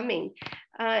minors coming.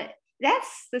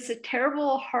 That's a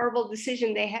terrible, horrible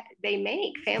decision they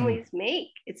make. Families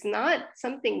make. It's not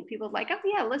something people like. Oh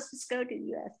yeah, let's just go to the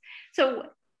U.S. So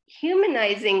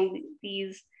humanizing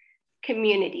these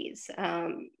communities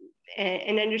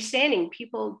and understanding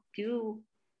people do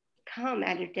come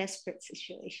out of desperate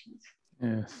situations.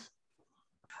 Yes.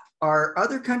 Are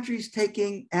other countries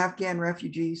taking Afghan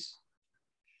refugees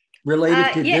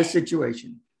related to this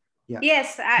situation? Yeah.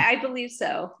 Yes, I believe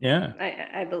so. Yeah,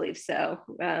 I believe so.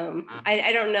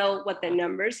 I don't know what the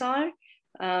numbers are,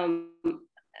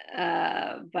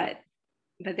 but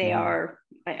they are.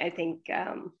 I think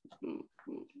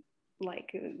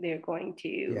like they're going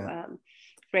to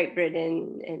Great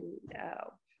Britain, and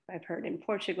I've heard in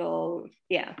Portugal.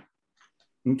 Yeah.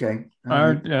 Okay.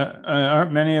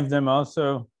 Aren't many of them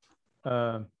also?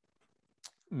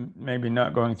 Maybe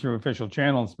not going through official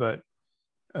channels, but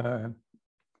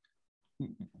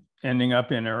ending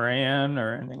up in Iran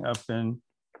or ending up in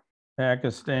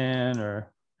Pakistan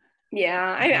or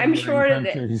I'm sure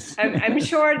that I'm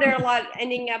sure there are a lot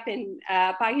ending up in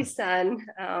Pakistan,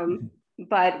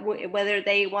 but whether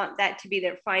they want that to be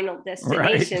their final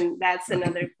destination, that's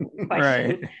another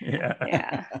question.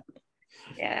 Right.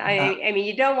 I mean,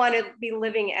 you don't want to be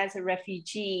living as a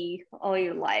refugee all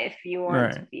your life. You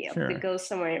want to be able to go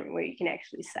somewhere where you can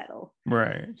actually settle.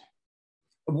 Right.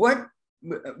 What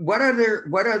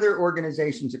other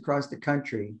organizations across the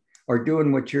country are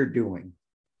doing what you're doing?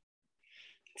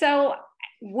 So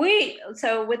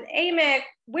So with AMAC,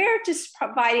 we're just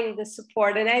providing the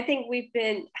support, and I think we've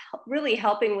been really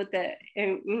helping with the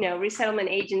resettlement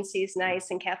agencies, NICE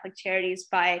and Catholic Charities,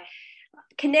 by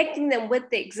connecting them with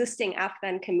the existing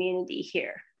Afghan community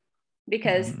here,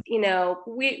 because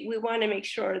we want to make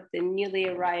sure the newly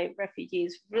arrived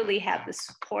refugees really have the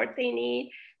support they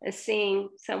need, and seeing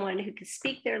someone who can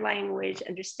speak their language,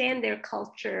 understand their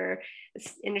culture,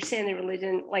 understand their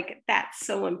religion, like that's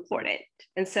so important.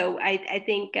 And so I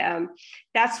think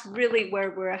that's really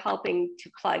where we're helping to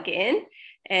plug in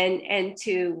and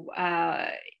to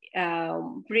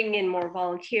bring in more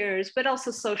volunteers, but also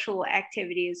social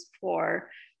activities for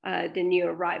the new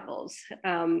arrivals.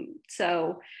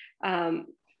 So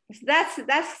that's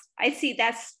I see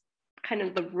that's kind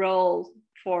of the role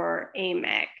for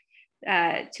AMAC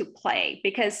to play,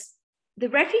 because the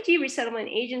refugee resettlement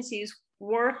agencies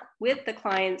work with the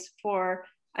clients for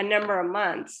a number of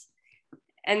months,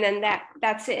 and then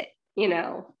that's it.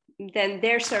 Then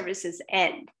their services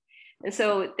end, and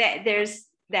so that there's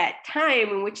that time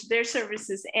in which their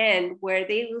services end where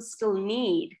they will still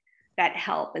need that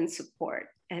help and support,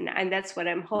 and that's what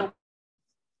I'm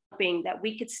hoping, that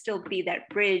we could still be that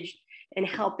bridge in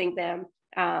helping them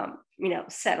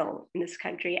settle in this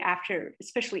country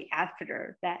especially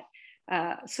after that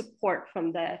support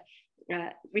from the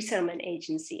resettlement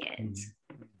agency ends.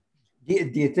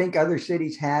 Do you think other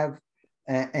cities have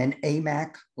an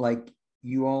AMAC like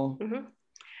you all? Mm-hmm.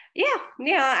 Yeah.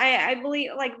 I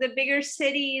believe like the bigger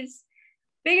states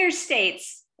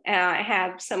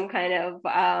have some kind of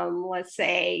let's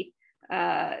say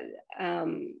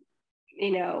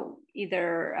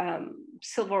either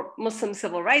Muslim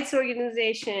civil rights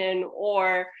organization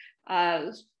or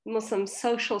Muslim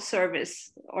social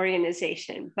service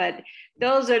organization. But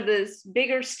those are the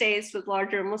bigger states with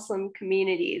larger Muslim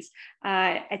communities.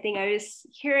 I think I was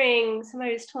hearing,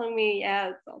 somebody was telling me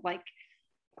like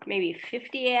maybe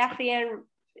 50 Afghan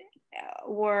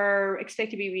were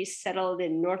expected to be resettled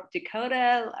in North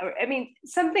Dakota, or I mean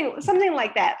something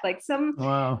like that, like some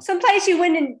place you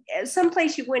wouldn't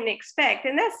expect,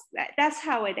 and that's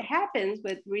how it happens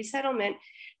with resettlement.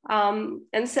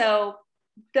 And so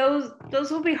those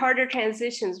will be harder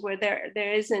transitions where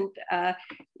there isn't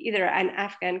either an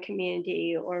Afghan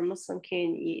community or Muslim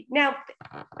community. Now,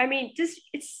 I mean, this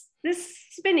has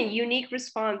been a unique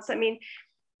response. I mean,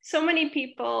 so many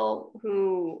people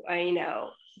who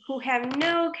who have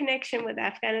no connection with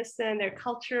Afghanistan, their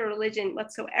culture, religion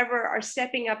whatsoever, are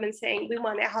stepping up and saying, we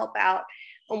want to help out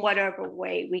in whatever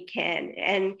way we can.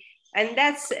 And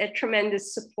that's a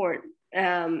tremendous support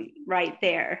right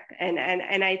there. And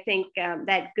I think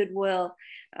that goodwill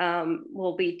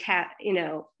will be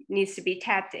needs to be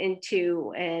tapped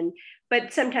into.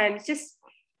 But sometimes just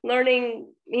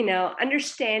learning,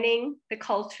 understanding the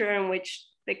culture in which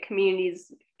the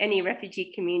communities, any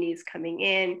refugee communities coming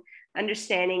in,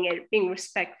 understanding it, being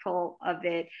respectful of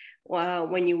it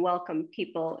when you welcome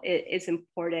people is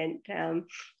important.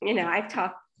 I've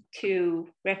talked to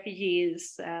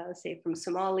refugees, say from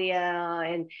Somalia,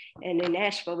 and in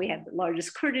Nashville, we have the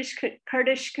largest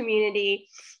Kurdish community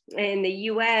in the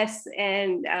US.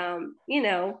 And,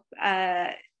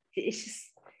 it's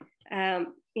just,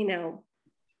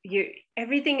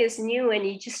 everything is new, and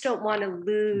you just don't want to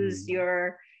lose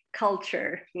your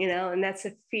culture, and that's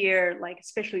a fear, like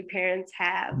especially parents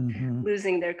have,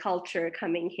 losing their culture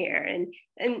coming here,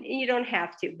 and you don't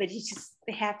have to, but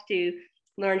they have to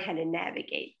learn how to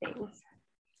navigate things.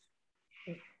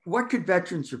 What could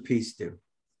Veterans for Peace do?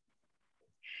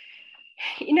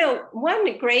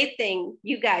 One great thing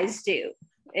you guys do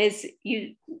is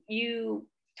you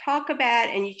talk about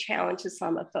and you challenge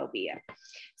Islamophobia.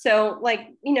 So like,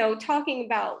 talking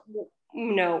about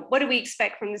what do we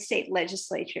expect from the state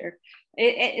legislature?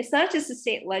 It's not just the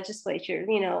state legislature.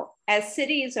 As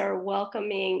cities are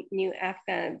welcoming new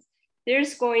Afghans,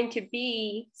 there's going to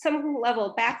be some level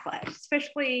of backlash,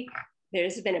 especially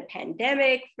there's been a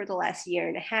pandemic for the last year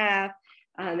and a half.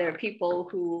 There are people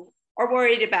who are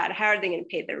worried about how are they going to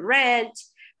pay their rent.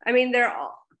 I mean, there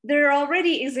are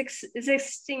already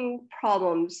existing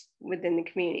problems within the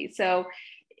community. So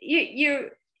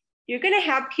you're going to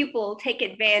have people take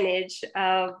advantage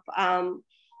of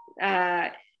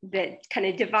that kind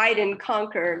of divide and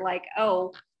conquer, like,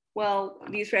 oh, well,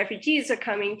 these refugees are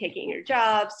coming, taking your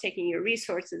jobs, taking your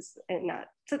resources, and not.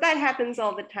 So that happens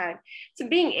all the time. So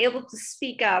being able to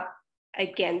speak up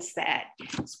against that,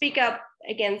 speak up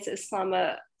against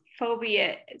Islamophobic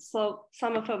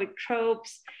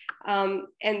tropes, and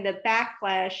the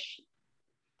backlash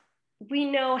we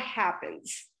know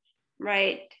happens.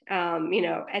 right?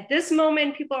 At this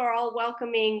moment, people are all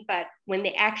welcoming, but when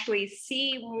they actually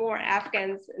see more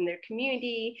Afghans in their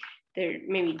community, they're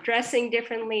maybe dressing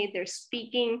differently, they're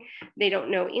speaking, they don't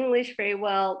know English very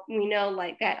well. We know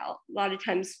like that a lot of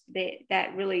times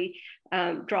that really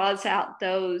draws out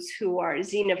those who are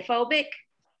xenophobic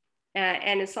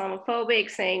and Islamophobic,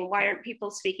 saying, why aren't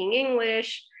people speaking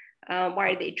English? Why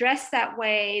are they dressed that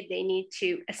way? They need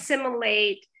to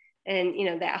assimilate.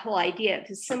 And that whole idea of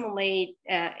assimilate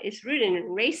is rooted in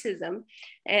racism.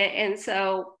 And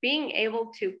so being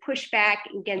able to push back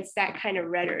against that kind of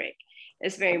rhetoric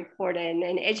is very important,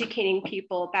 and educating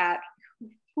people about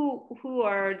who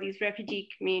are these refugee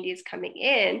communities coming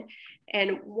in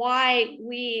and why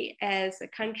we as a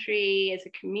country, as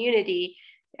a community,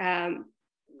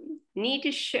 need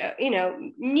to show,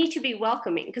 need to be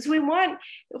welcoming, because if we want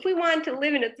to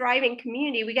live in a thriving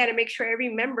community, we got to make sure every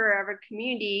member of our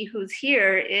community who's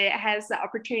here has the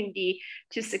opportunity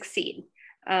to succeed.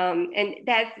 And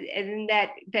that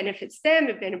benefits them,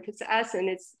 it benefits us, and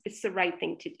it's the right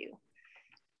thing to do.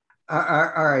 All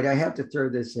right, I have to throw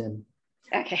this in.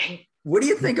 Okay. What do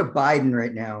you think of Biden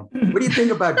right now? What do you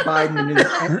think about Biden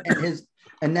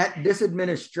and this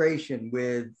administration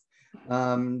with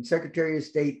Secretary of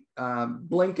State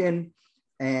Blinken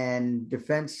and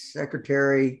Defense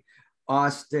Secretary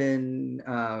Austin?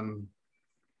 I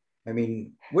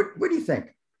mean, what do you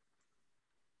think?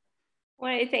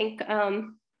 Well, I think,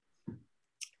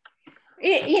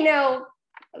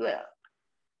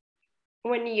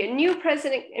 when a new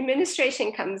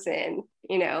administration comes in,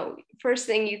 first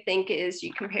thing you think is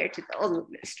you compare it to the old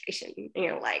administration.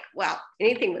 Like, wow,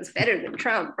 anything was better than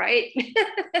Trump, right?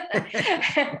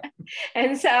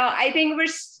 And so I think we're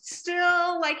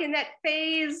still like in that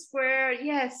phase where,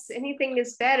 yes, anything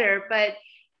is better. But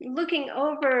looking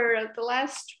over the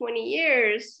last 20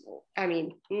 years, I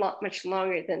mean, not much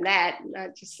longer than that,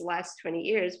 not just the last 20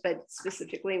 years, but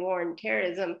specifically war and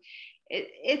terrorism,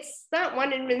 it's not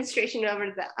one administration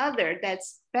over the other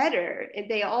that's better.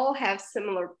 They all have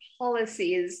similar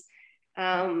policies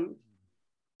that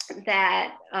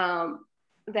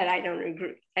I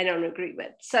don't agree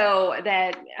with. So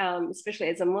that, especially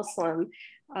as a Muslim,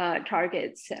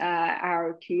 targets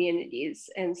our communities.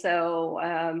 And so,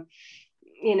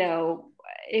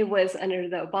 it was under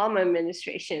the Obama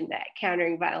administration that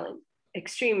countering violent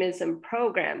extremism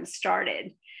program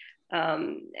started.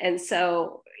 And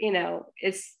so,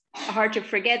 it's hard to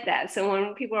forget that. So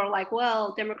when people are like,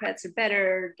 well, Democrats are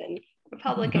better than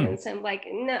Republicans, I'm like,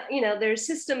 no, there's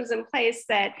systems in place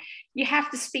that you have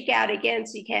to speak out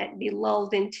against. You can't be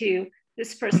lulled into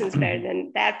this person's better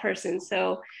than that person.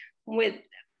 So with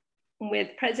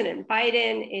President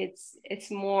Biden,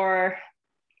 it's more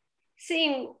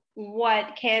seeing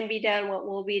what can be done, what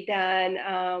will be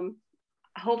done.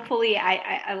 Hopefully,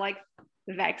 I like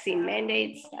the vaccine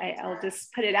mandates. I'll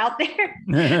just put it out there.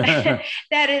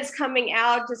 That is coming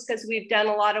out just because we've done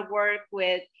a lot of work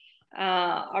with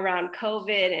around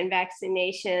COVID and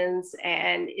vaccinations,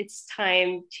 and it's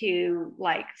time to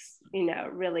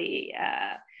really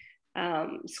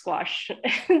squash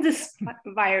this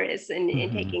virus and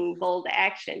taking bold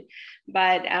action.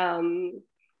 But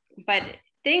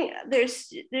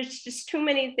there's just too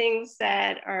many things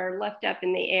that are left up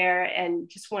in the air, and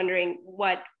just wondering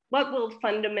what will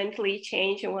fundamentally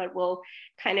change and what will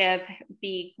kind of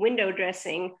be window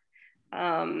dressing.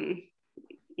 I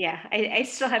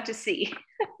still have to see.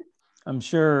 I'm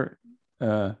sure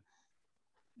you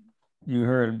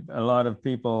heard a lot of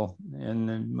people in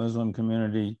the Muslim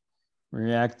community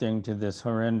reacting to this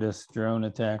horrendous drone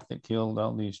attack that killed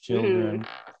all these children,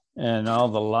 and all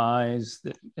the lies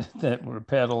that were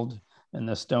peddled and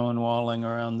the stonewalling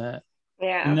around that.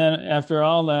 Yeah. And then after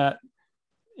all that,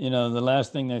 the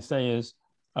last thing they say is,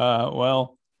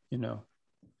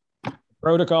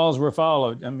 protocols were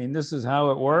followed. I mean, this is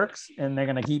how it works, and they're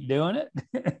going to keep doing it.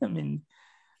 I mean,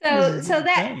 so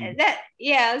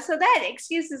that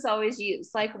excuse is always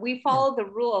used. Like, we follow the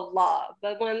rule of law,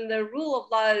 but when the rule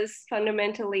of law is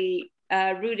fundamentally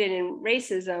rooted in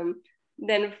racism,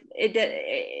 then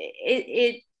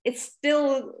it's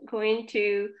still going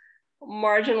to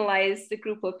marginalize the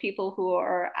group of people who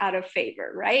are out of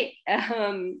favor, right?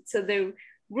 So the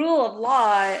rule of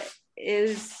law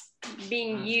is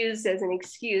being used as an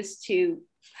excuse to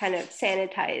kind of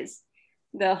sanitize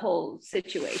the whole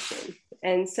situation.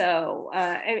 And so,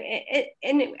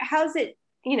 and how's it,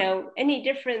 any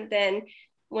different than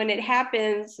when it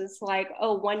happens? It's like,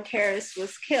 oh, one terrorist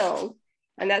was killed,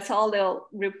 and that's all they'll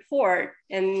report.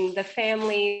 And the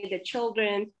family, the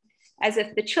children, as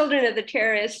if the children of the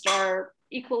terrorist are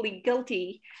equally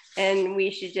guilty, and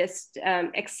we should just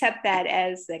accept that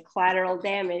as the collateral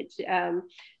damage.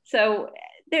 So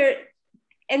there,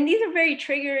 and these are very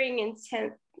triggering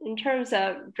in terms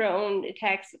of drone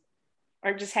attacks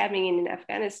aren't just happening in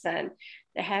Afghanistan.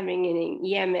 They're happening in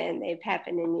Yemen. They've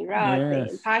happened in Iraq.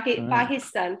 Yes,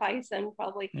 Pakistan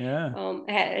probably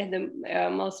had the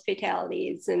most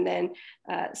fatalities, and then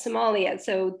Somalia.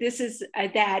 So this is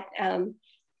that,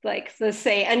 like, let's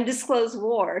say, undisclosed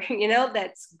war,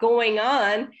 that's going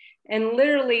on. And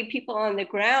literally people on the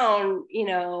ground,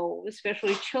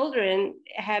 especially children,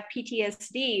 have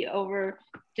PTSD over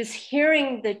just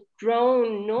hearing the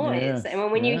drone noise. Yes,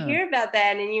 and when you hear about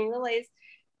that and you realize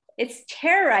it's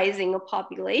terrorizing a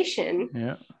population,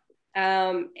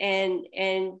 and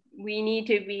we need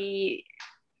to be,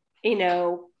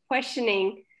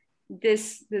 questioning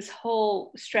this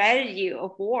whole strategy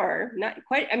of war. Not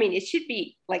quite, I mean, it should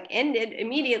be like ended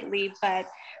immediately, but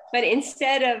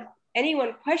instead of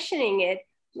anyone questioning it,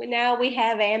 now we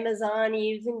have Amazon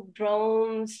using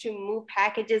drones to move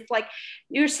packages. Like,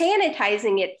 you're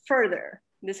sanitizing it further,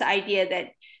 this idea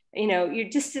that you're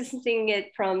distancing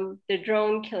it from the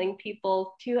drone killing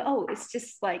people to, it's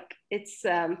just like it's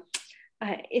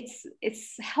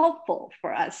helpful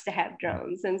for us to have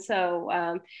drones. And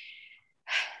so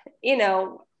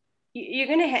you're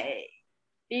gonna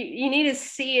you need to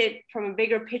see it from a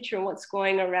bigger picture of what's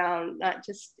going around, not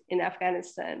just in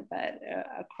Afghanistan, but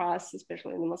across,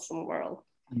 especially in the Muslim world.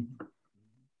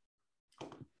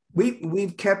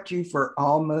 We've kept you for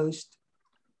almost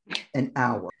an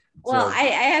hour. Well, I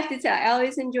have to tell, I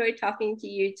always enjoy talking to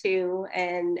you too.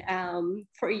 And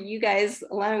for you guys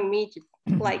allowing me to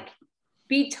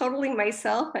be totally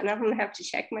myself, and I don't have to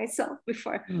check myself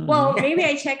before. Well, maybe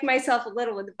I check myself a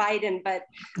little with Biden, but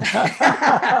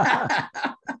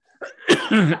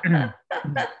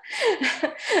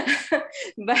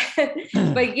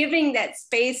but giving that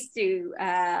space to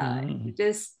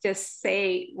just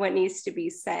say what needs to be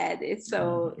said is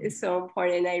so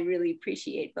important. And I really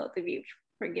appreciate both of you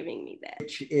for giving me that.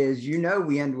 Which is,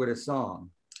 we end with a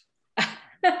song.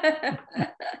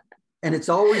 And it's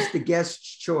always the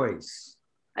guest's choice.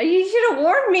 You should have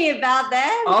warned me about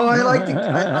that. Oh, I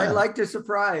like to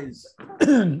surprise.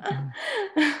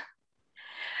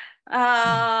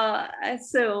 A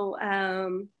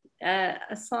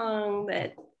song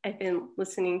that I've been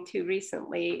listening to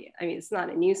recently. I mean, it's not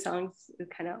a new song. It's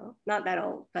kind of not that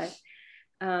old, but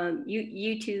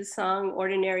U2's song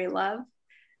 "Ordinary Love."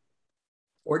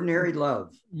 Ordinary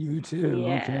Love. U2.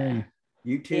 Yeah. Okay.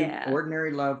 U2. Yeah.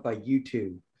 Ordinary Love by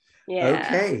U2. Yeah.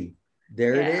 Okay.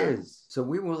 There it is. So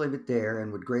we will leave it there,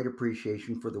 and with great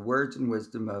appreciation for the words and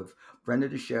wisdom of friend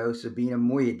of the show, Sabina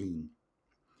Mohyeddin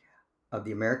of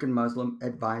the American Muslim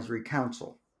Advisory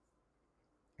Council.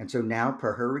 And so now,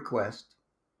 per her request,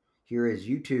 here is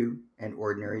U2 and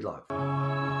Ordinary Love.